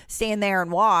couldn't stand there and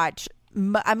watch.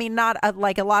 I mean, not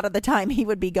like a lot of the time he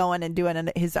would be going and doing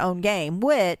his own game,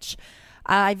 which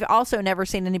I've also never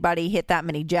seen anybody hit that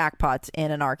many jackpots in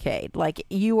an arcade. Like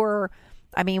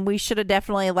we should have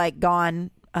definitely like gone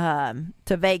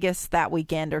to Vegas that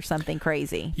weekend or something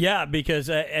crazy. Yeah, because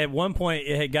at one point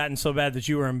it had gotten so bad that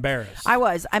you were embarrassed. I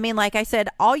was. I mean, like I said,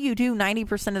 all you do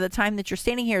 90% of the time that you're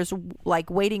standing here is like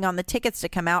waiting on the tickets to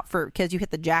come out because you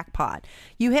hit the jackpot.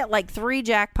 You hit like 3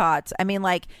 jackpots. I mean,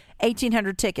 like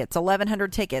 1,800 tickets,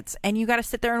 1,100 tickets, and you got to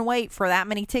sit there and wait for that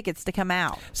many tickets to come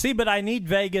out. See, but I need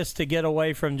Vegas to get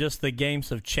away from just the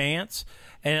games of chance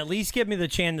and at least give me the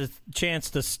chance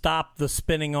to stop the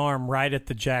spinning arm right at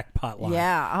the jackpot line.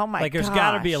 Yeah, oh my god. Like, there's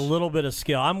got to be a little bit of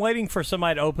skill. I'm waiting for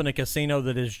somebody to open a casino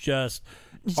that is just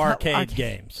arcade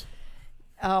games.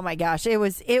 Oh my gosh, it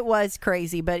was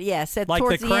crazy, but yes, like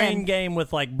the crane game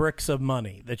with like bricks of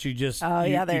money that you just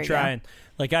you try and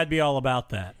like I'd be all about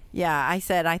that. Yeah, I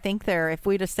said I think if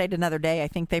we'd have stayed another day, I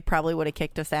think they probably would have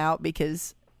kicked us out,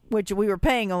 which we were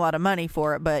paying a lot of money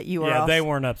for it, but you were they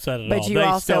weren't upset at all. But you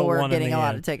also were getting a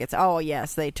lot of tickets. Oh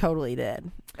yes, they totally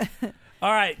did.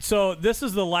 All right, so this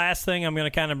is the last thing I'm going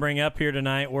to kind of bring up here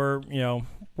tonight.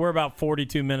 We're about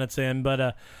 42 minutes in,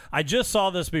 but I just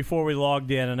saw this before we logged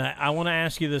in, and I want to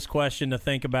ask you this question to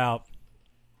think about.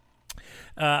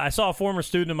 I saw a former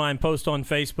student of mine post on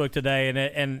Facebook today,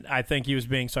 and I think he was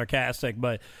being sarcastic,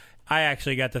 but I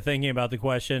actually got to thinking about the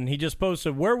question. He just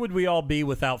posted, where would we all be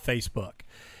without Facebook?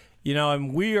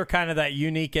 And we are kind of that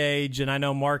unique age, and I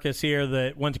know Marcus here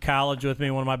that went to college with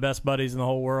me, one of my best buddies in the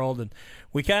whole world, and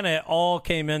we kind of all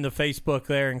came into Facebook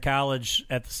there in college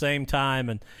at the same time,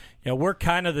 and we're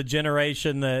kind of the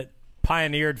generation that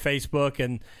pioneered Facebook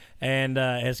and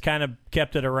has kind of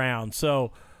kept it around.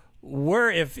 So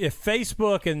if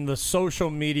Facebook and the social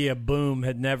media boom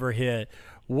had never hit,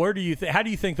 how do you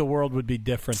think the world would be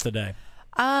different today?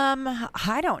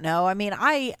 I don't know. I mean,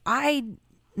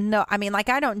 know. I mean, like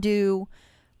I don't do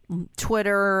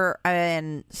Twitter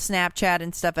and Snapchat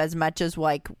and stuff as much as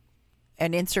like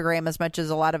and Instagram as much as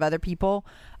a lot of other people.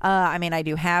 I mean, I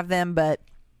do have them, but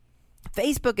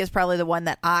Facebook is probably the one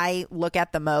that I look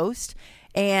at the most.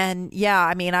 And yeah,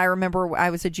 I mean, I remember I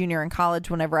was a junior in college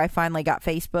whenever I finally got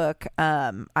Facebook.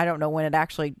 I don't know when it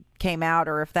actually came out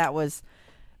or if that was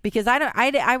because I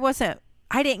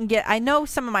know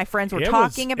some of my friends were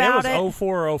talking about it. It was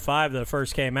 04 or 05 that it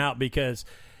first came out because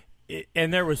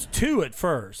and there was two at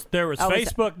first. There was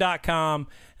Facebook.com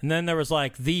and then there was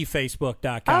like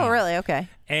thefacebook.com. Oh, really? Okay.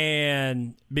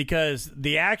 And because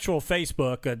the actual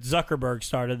Facebook that Zuckerberg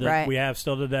started that we have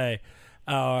still today,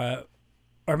 or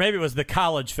maybe it was the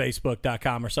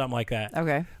collegefacebook.com or something like that.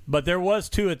 Okay. But there was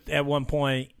two at one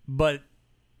point, but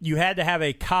you had to have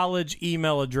a college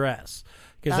email address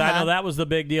because I know that was the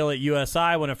big deal at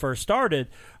USI when it first started.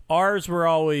 Ours were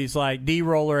always like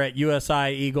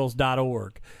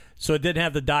droller@usieagles.org. So it didn't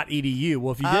have the .edu.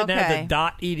 Well, if you didn't have the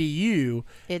 .edu,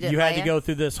 you had to go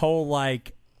through this whole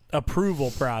like approval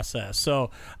process.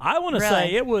 So I want to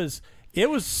say it was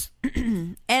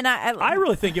and I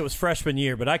really think it was freshman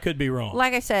year, but I could be wrong.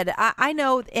 Like I said, I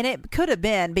know, and it could have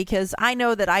been because I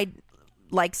know that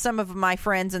like some of my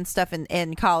friends and stuff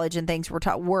in college and things were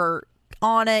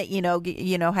on it,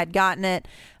 had gotten it,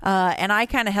 and I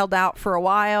kind of held out for a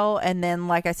while, and then,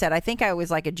 like I said, I think I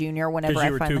was like a junior whenever I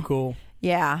finally. Because you were too cool.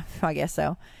 Yeah, I guess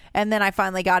so. And then I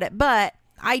finally got it, but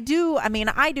I do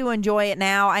enjoy it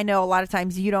now. I know a lot of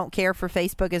times you don't care for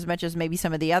Facebook as much as maybe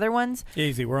some of the other ones.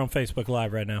 Easy. We're on Facebook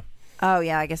Live right now. Oh,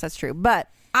 yeah, I guess that's true. But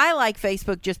I like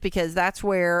Facebook just because that's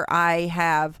where I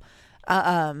have,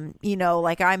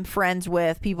 like I'm friends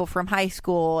with people from high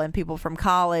school and people from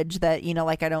college that,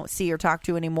 like I don't see or talk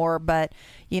to anymore. But,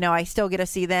 I still get to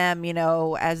see them,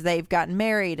 as they've gotten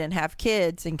married and have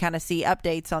kids and kind of see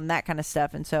updates on that kind of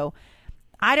stuff. And so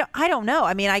I don't know.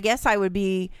 I mean, I guess I would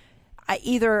be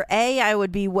I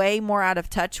would be way more out of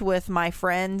touch with my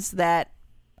friends that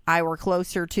I were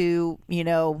closer to,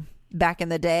 back in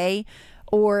the day,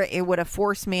 or it would have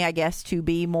forced me, I guess, to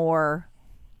be more,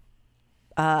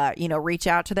 reach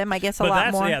out to them, I guess, a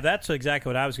lot more. Yeah, that's exactly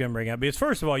what I was going to bring up. Because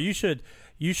first of all, you should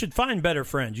find better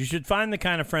friends. You should find the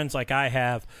kind of friends like I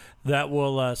have that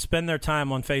will spend their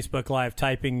time on Facebook Live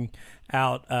typing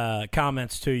out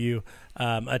comments to you,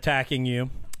 attacking you.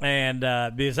 And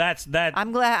because that's that,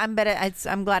 I'm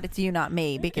glad it's you, not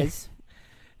me, because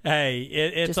hey,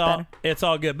 it's all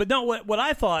good. But no, what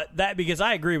I thought that because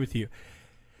I agree with you,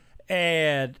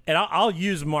 and I'll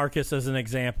use Marcus as an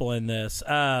example in this.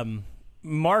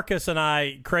 Marcus and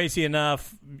I, crazy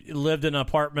enough, lived in an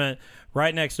apartment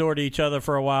right next door to each other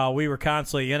for a while. We were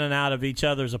constantly in and out of each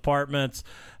other's apartments,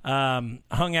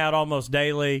 hung out almost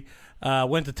daily.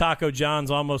 Went to Taco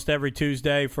John's almost every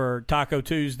Tuesday for Taco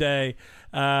Tuesday.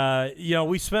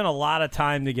 We spent a lot of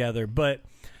time together, but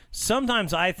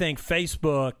sometimes I think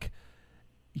Facebook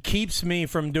keeps me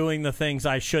from doing the things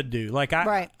I should do. Like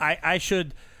I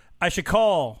should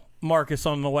call Marcus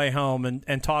on the way home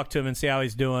and talk to him and see how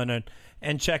he's doing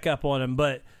and check up on him.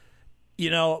 But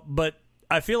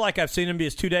I feel like I've seen him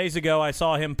because 2 days ago I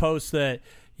saw him post that,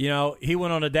 he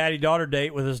went on a daddy-daughter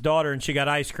date with his daughter and she got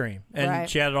ice cream and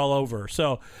she had it all over.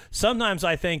 So sometimes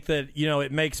I think that,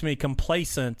 it makes me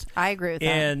complacent. I agree with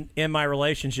that. In my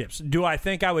relationships. Do I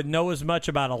think I would know as much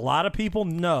about a lot of people?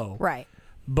 No. Right.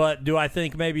 But do I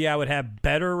think maybe I would have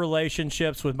better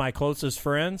relationships with my closest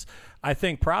friends? I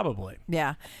think probably.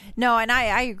 Yeah. No, and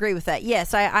I agree with that.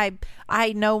 Yes, I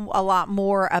know a lot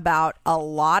more about a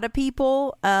lot of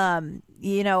people, and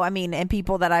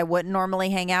people that I wouldn't normally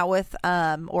hang out with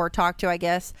or talk to, I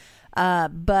guess.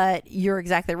 But you're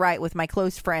exactly right with my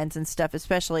close friends and stuff,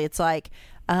 especially. It's like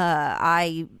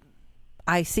I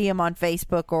see them on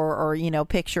Facebook or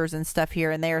pictures and stuff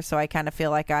here and there, so I kind of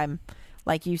feel like I'm,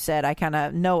 like you said, I kind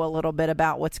of know a little bit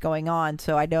about what's going on,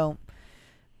 so I don't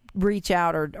reach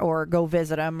out or go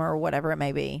visit them or whatever it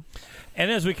may be.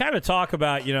 And as we kind of talk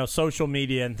about, social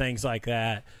media and things like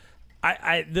that,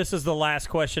 I this is the last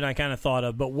question I kind of thought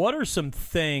of, but what are some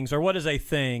things, or what is a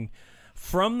thing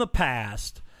from the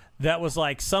past that was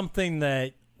like something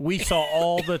that we saw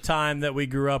all the time that we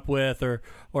grew up with, or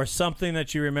something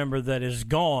that you remember that is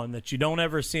gone, that you don't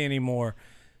ever see anymore,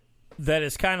 that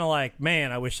is kind of like,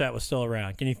 man, I wish that was still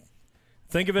around? Can you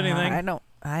think of anything? I don't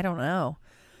know.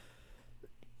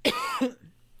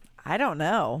 I don't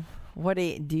know. What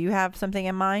do you have something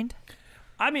in mind?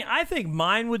 I mean, I think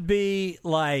mine would be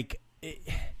like,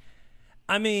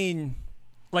 I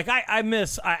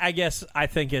guess I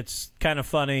think it's kind of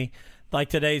funny like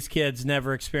today's kids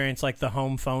never experience like the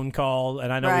home phone call,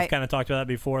 and I know Right. we've kind of talked about that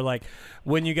before. Like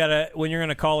when you're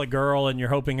gonna call a girl and you're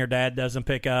hoping her dad doesn't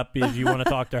pick up because you want to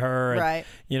talk to her, and, Right.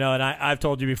 You know, and I've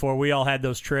told you before, we all had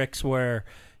those tricks where,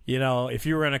 you know, if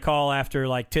you were in a call after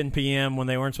like 10 p.m. when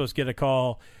they weren't supposed to get a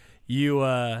call, you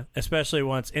especially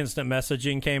once instant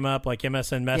messaging came up, like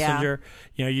MSN Messenger,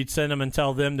 you know, you'd send them and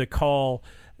tell them to call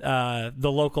the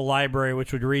local library,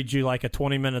 which would read you like a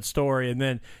 20-minute story, and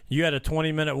then you had a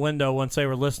 20-minute window once they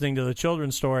were listening to the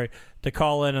children's story to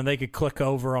call in, and they could click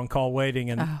over on call waiting,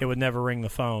 and it would never ring the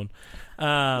phone.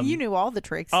 You knew all the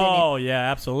tricks, didn't Oh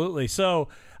yeah, absolutely. So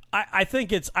I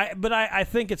think it's I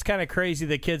think it's kind of crazy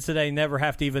that kids today never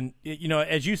have to even, you know,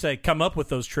 as you say, come up with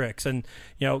those tricks and,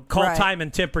 you know, call Right. time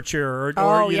and temperature or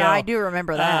Oh, you yeah, know, I do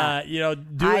remember that. You know,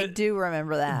 I do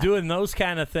remember that. doing those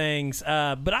kind of things.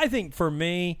 But I think for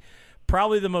me,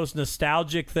 probably the most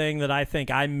nostalgic thing that I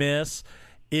think I miss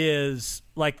is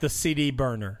like the CD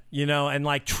burner, you know, and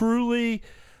like truly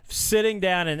sitting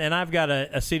down and I've got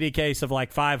a CD case of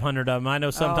like 500 of them. I know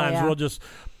sometimes yeah. we'll just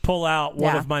pull out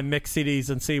one Yeah. of my mixed CDs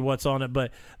and see what's on it.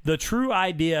 But the true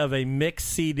idea of a mixed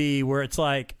CD where it's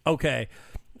like, okay,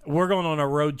 we're going on a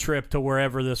road trip to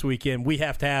wherever this weekend. We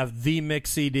have to have the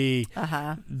mix CD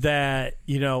that,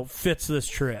 you know, fits this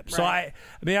trip. So Right.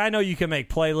 I mean, I know you can make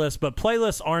playlists, but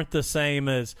playlists aren't the same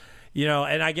as, you know,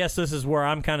 and I guess this is where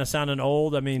I'm kind of sounding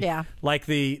old. I mean, Yeah. like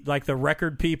the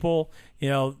record people, you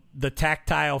know, the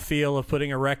tactile feel of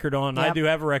putting a record on. I Yep. do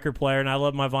have a record player and I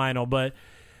love my vinyl, but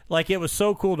like it was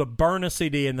so cool to burn a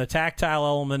CD and the tactile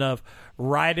element of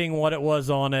writing what it was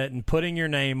on it and putting your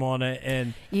name on it.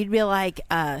 And You'd be like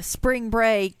spring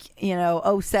break, you know,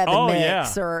 07 Oh,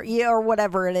 mix yeah. or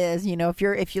whatever it is. You know, if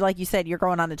you like you said, you're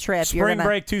going on a trip. you're Spring gonna,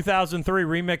 Break 2003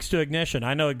 remix to Ignition.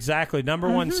 I know exactly. Number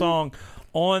one song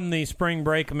on the Spring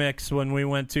Break mix when we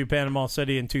went to Panama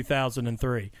City in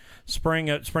 2003.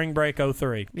 Spring Break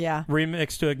 03. Yeah.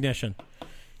 Remix to Ignition.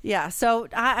 Yeah, so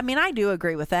I mean, I do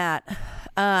agree with that.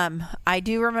 I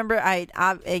do remember I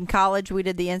in college we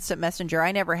did the instant messenger.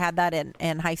 I never had that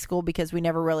in high school because we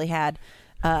never really had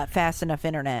fast enough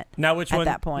internet. Now which at one?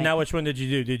 that point. Now which one did you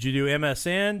do? Did you do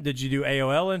MSN? Did you do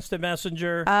AOL Instant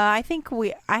Messenger? I think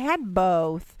I had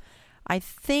both. I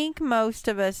think most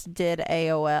of us did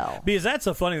AOL. Because that's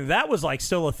so funny. That was like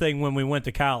still a thing when we went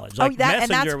to college. Like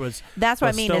Messenger was. That's what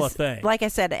was I mean. Still Is, a thing. like I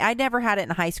said, I never had it in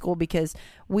high school because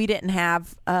we didn't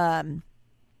have. I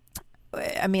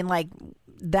mean, like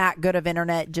that good of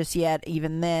internet just yet.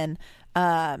 Even then.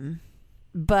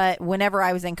 But whenever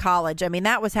I was in college, I mean,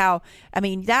 that was how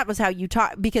you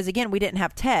talk, because again, we didn't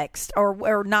have text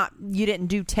or not, you didn't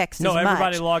do text No, as much.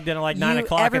 everybody logged in at like 9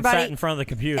 o'clock and sat in front of the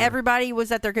computer. Everybody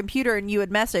was at their computer and you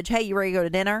would message, hey, you ready to go to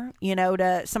dinner? You know,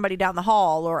 to somebody down the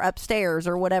hall or upstairs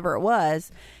or whatever it was.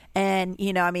 And,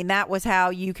 you know, I mean, that was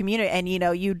how you communicate. And, you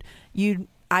know,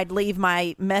 I'd leave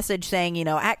my message saying, you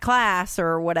know, at class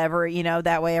or whatever, you know,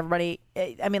 that way everybody,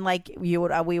 I mean, like we would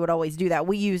always do that.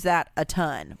 We use that a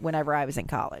ton whenever I was in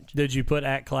college. Did you put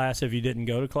at class if you didn't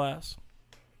go to class?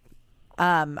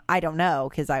 I don't know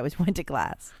because I went to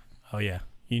class. Oh, yeah.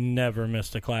 You never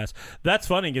missed a class. That's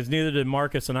funny because neither did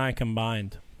Marcus and I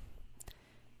combined.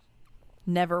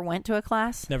 Never went to a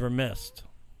class? Never missed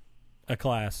a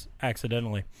class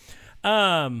accidentally. So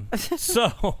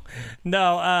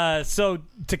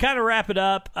to kind of wrap it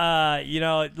up, you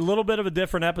know, a little bit of a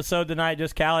different episode tonight,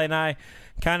 just Callie and I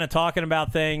kind of talking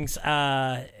about things.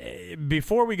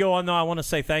 Before we go on though, I want to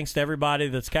say thanks to everybody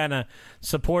that's kind of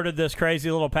supported this crazy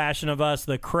little passion of us.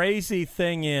 The crazy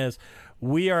thing is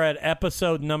we are at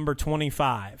episode number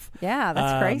 25. Yeah,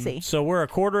 that's crazy. So we're a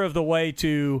quarter of the way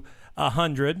to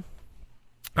 100.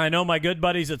 I know my good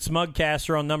buddies at Smugcast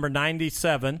are on number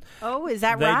 97. Oh, is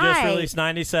that They right? just released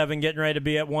 97, getting ready to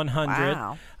be at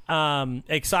 100. Wow.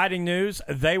 Exciting news.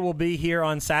 They will be here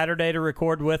on Saturday to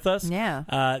record with us.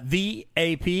 Yeah. The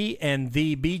AP and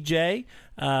the BJ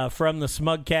from the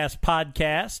Smugcast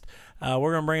podcast.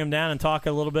 We're going to bring them down and talk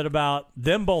a little bit about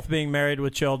them both being married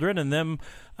with children and them,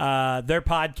 their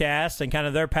podcast and kind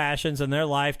of their passions and their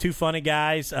life. Two funny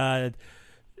guys.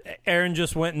 Aaron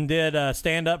just went and did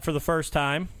stand-up for the first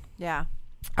time. Yeah.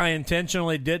 I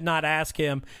intentionally did not ask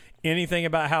him anything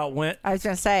about how it went. I was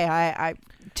going to say, I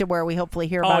to where we hopefully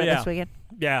hear about it this weekend.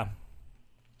 Yeah.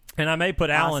 And I may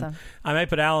put Awesome.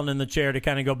 Alan in the chair to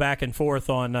kind of go back and forth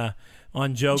on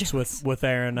jokes with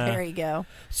Aaron. There you go.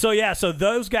 So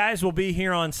those guys will be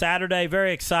here on Saturday.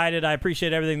 Very excited. I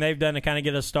appreciate everything they've done to kind of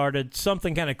get us started.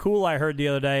 Something kind of cool I heard the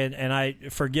other day, and I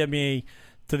forgive me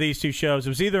to these two shows. It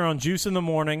was either on Juice in the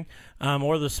Morning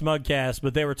or the Smugcast,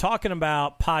 but they were talking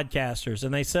about podcasters,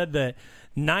 and they said that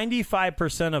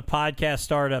 95% of podcast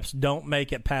startups don't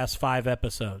make it past 5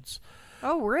 episodes.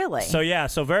 Oh, really? So yeah,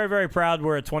 so very, very proud.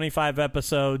 We're at 25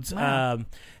 episodes, Wow.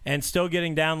 and still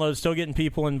getting downloads, still getting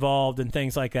people involved and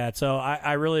things like that. So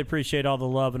I really appreciate all the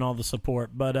love and all the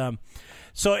support. But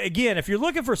so again, if you're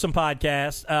looking for some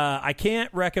podcasts, I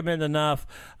can't recommend enough.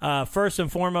 First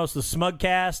and foremost, the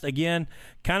Smugcast. Again,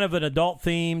 kind of an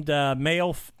adult-themed,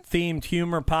 male-themed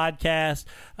humor podcast.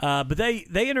 But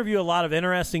they interview a lot of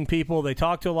interesting people. They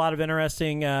talk to a lot of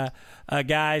interesting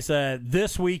guys.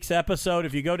 This week's episode,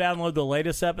 if you go download the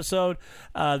latest episode,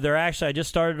 they're actually, I just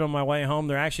started on my way home.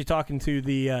 They're actually talking to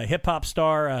the hip-hop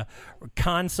star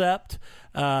Concept.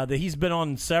 That he's been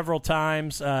on several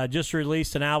times, just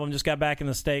released an album, just got back in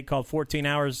the state called 14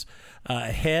 Hours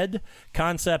Ahead.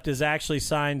 Concept is actually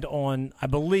signed on, I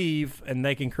believe, and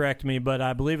they can correct me, but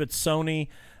I believe it's Sony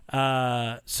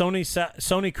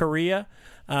Korea,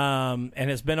 and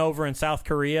has been over in South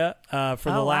Korea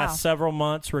for the last several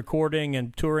months recording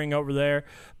and touring over there,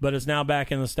 but is now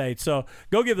back in the States. So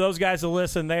go give those guys a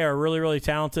listen. They are really, really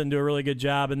talented and do a really good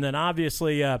job. And then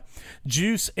obviously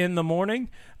Juice in the Morning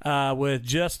with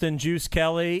Justin Juice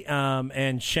Kelly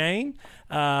and Shane.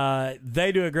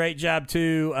 They do a great job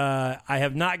too. I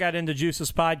have not got into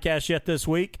Juice's podcast yet this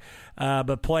week,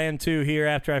 but plan to here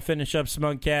after I finish up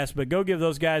Smugcast. But go give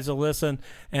those guys a listen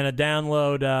and a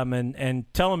download,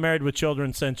 and tell them Married with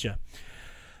Children sent you.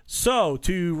 So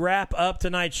to wrap up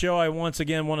tonight's show, I once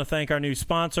again want to thank our new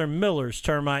sponsor, Miller's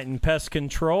Termite and Pest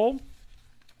Control.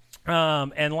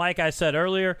 And like I said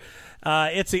earlier,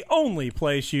 it's the only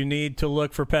place you need to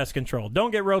look for pest control.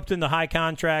 Don't get roped into high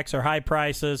contracts or high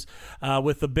prices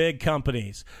with the big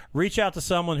companies. Reach out to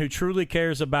someone who truly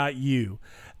cares about you.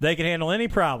 They can handle any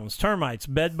problems: termites,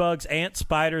 bed bugs, ants,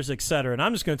 spiders, etc. And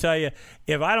I'm just going to tell you,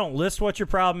 if I don't list what your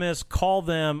problem is, call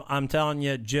them. I'm telling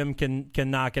you, Jim can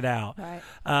knock it out. Right.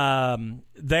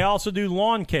 They also do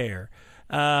lawn care.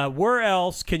 Where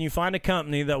else can you find a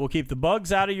company that will keep the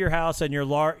bugs out of your house and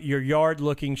your yard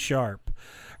looking sharp?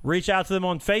 Reach out to them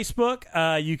on Facebook.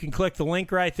 You can click the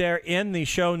link right there in the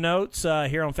show notes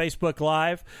here on Facebook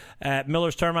Live at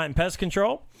Miller's Termite and Pest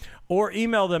Control, or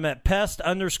email them at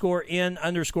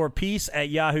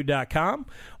pest_in_peace@yahoo.com,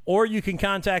 or you can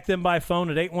contact them by phone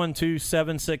at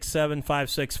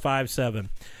 812-767-5657.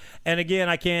 And again,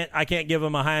 I can't give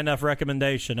them a high enough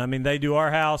recommendation. I mean, they do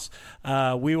our house.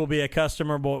 We will be a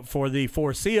customer for the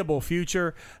foreseeable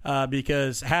future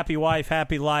because happy wife,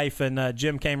 happy life. And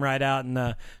Jim came right out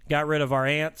and got rid of our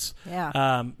ants.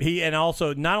 Yeah. And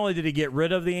also, not only did he get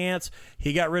rid of the ants,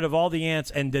 he got rid of all the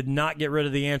ants and did not get rid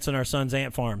of the ants in our son's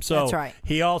ant farm. So that's right.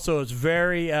 He also is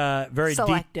very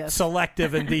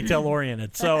selective and detail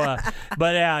oriented. So,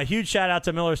 but yeah, huge shout out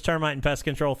to Miller's Termite and Pest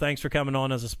Control. Thanks for coming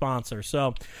on as a sponsor.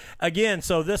 So, again,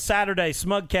 this Saturday,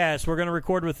 Smugcast, we're going to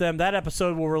record with them. That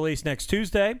episode will release next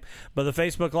Tuesday, but the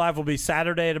Facebook Live will be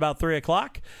Saturday at about 3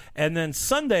 o'clock. And then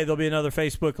Sunday, there'll be another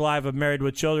Facebook Live of Married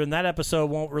with Children. That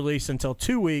episode won't release until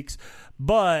 2 weeks,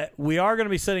 but we are going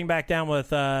to be sitting back down with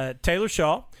Taylor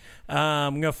Shaw.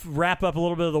 I'm going to wrap up a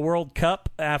little bit of the World Cup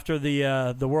after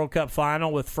the World Cup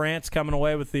final with France coming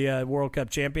away with the World Cup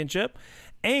championship.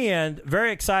 And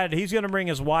very excited, he's going to bring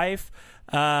his wife,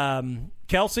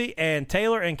 Kelsey, and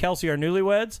Taylor and Kelsey are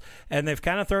newlyweds, and they've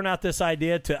kind of thrown out this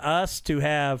idea to us to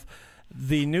have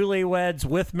the newlyweds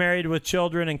with Married with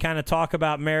Children and kind of talk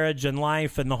about marriage and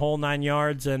life and the whole 9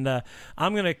 yards. And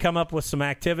I'm going to come up with some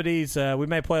activities. We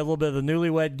may play a little bit of the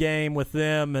newlywed game with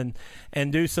them and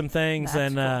do some things.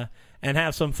 That's cool. And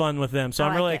have some fun with them. So I'm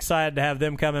like really it. excited to have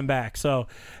them coming back. So,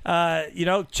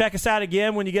 check us out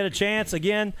again when you get a chance.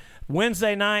 Again,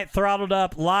 Wednesday night, Throttled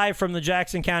Up, live from the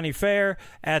Jackson County Fair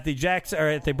at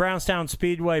the Brownstown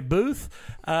Speedway booth.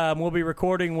 We'll be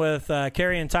recording with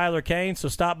Carrie and Tyler Kane, so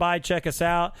stop by, check us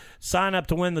out. Sign up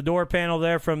to win the door panel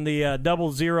there from the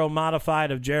 00 Modified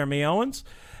of Jeremy Owens.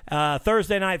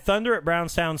 Thursday Night Thunder at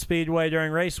Brownstown Speedway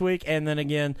during race week, and then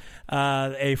again,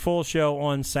 a full show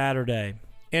on Saturday.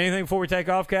 Anything before we take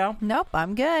off, Cal? Nope,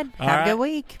 I'm good. All Have right. a good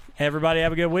week. Everybody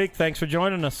have a good week. Thanks for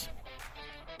joining us.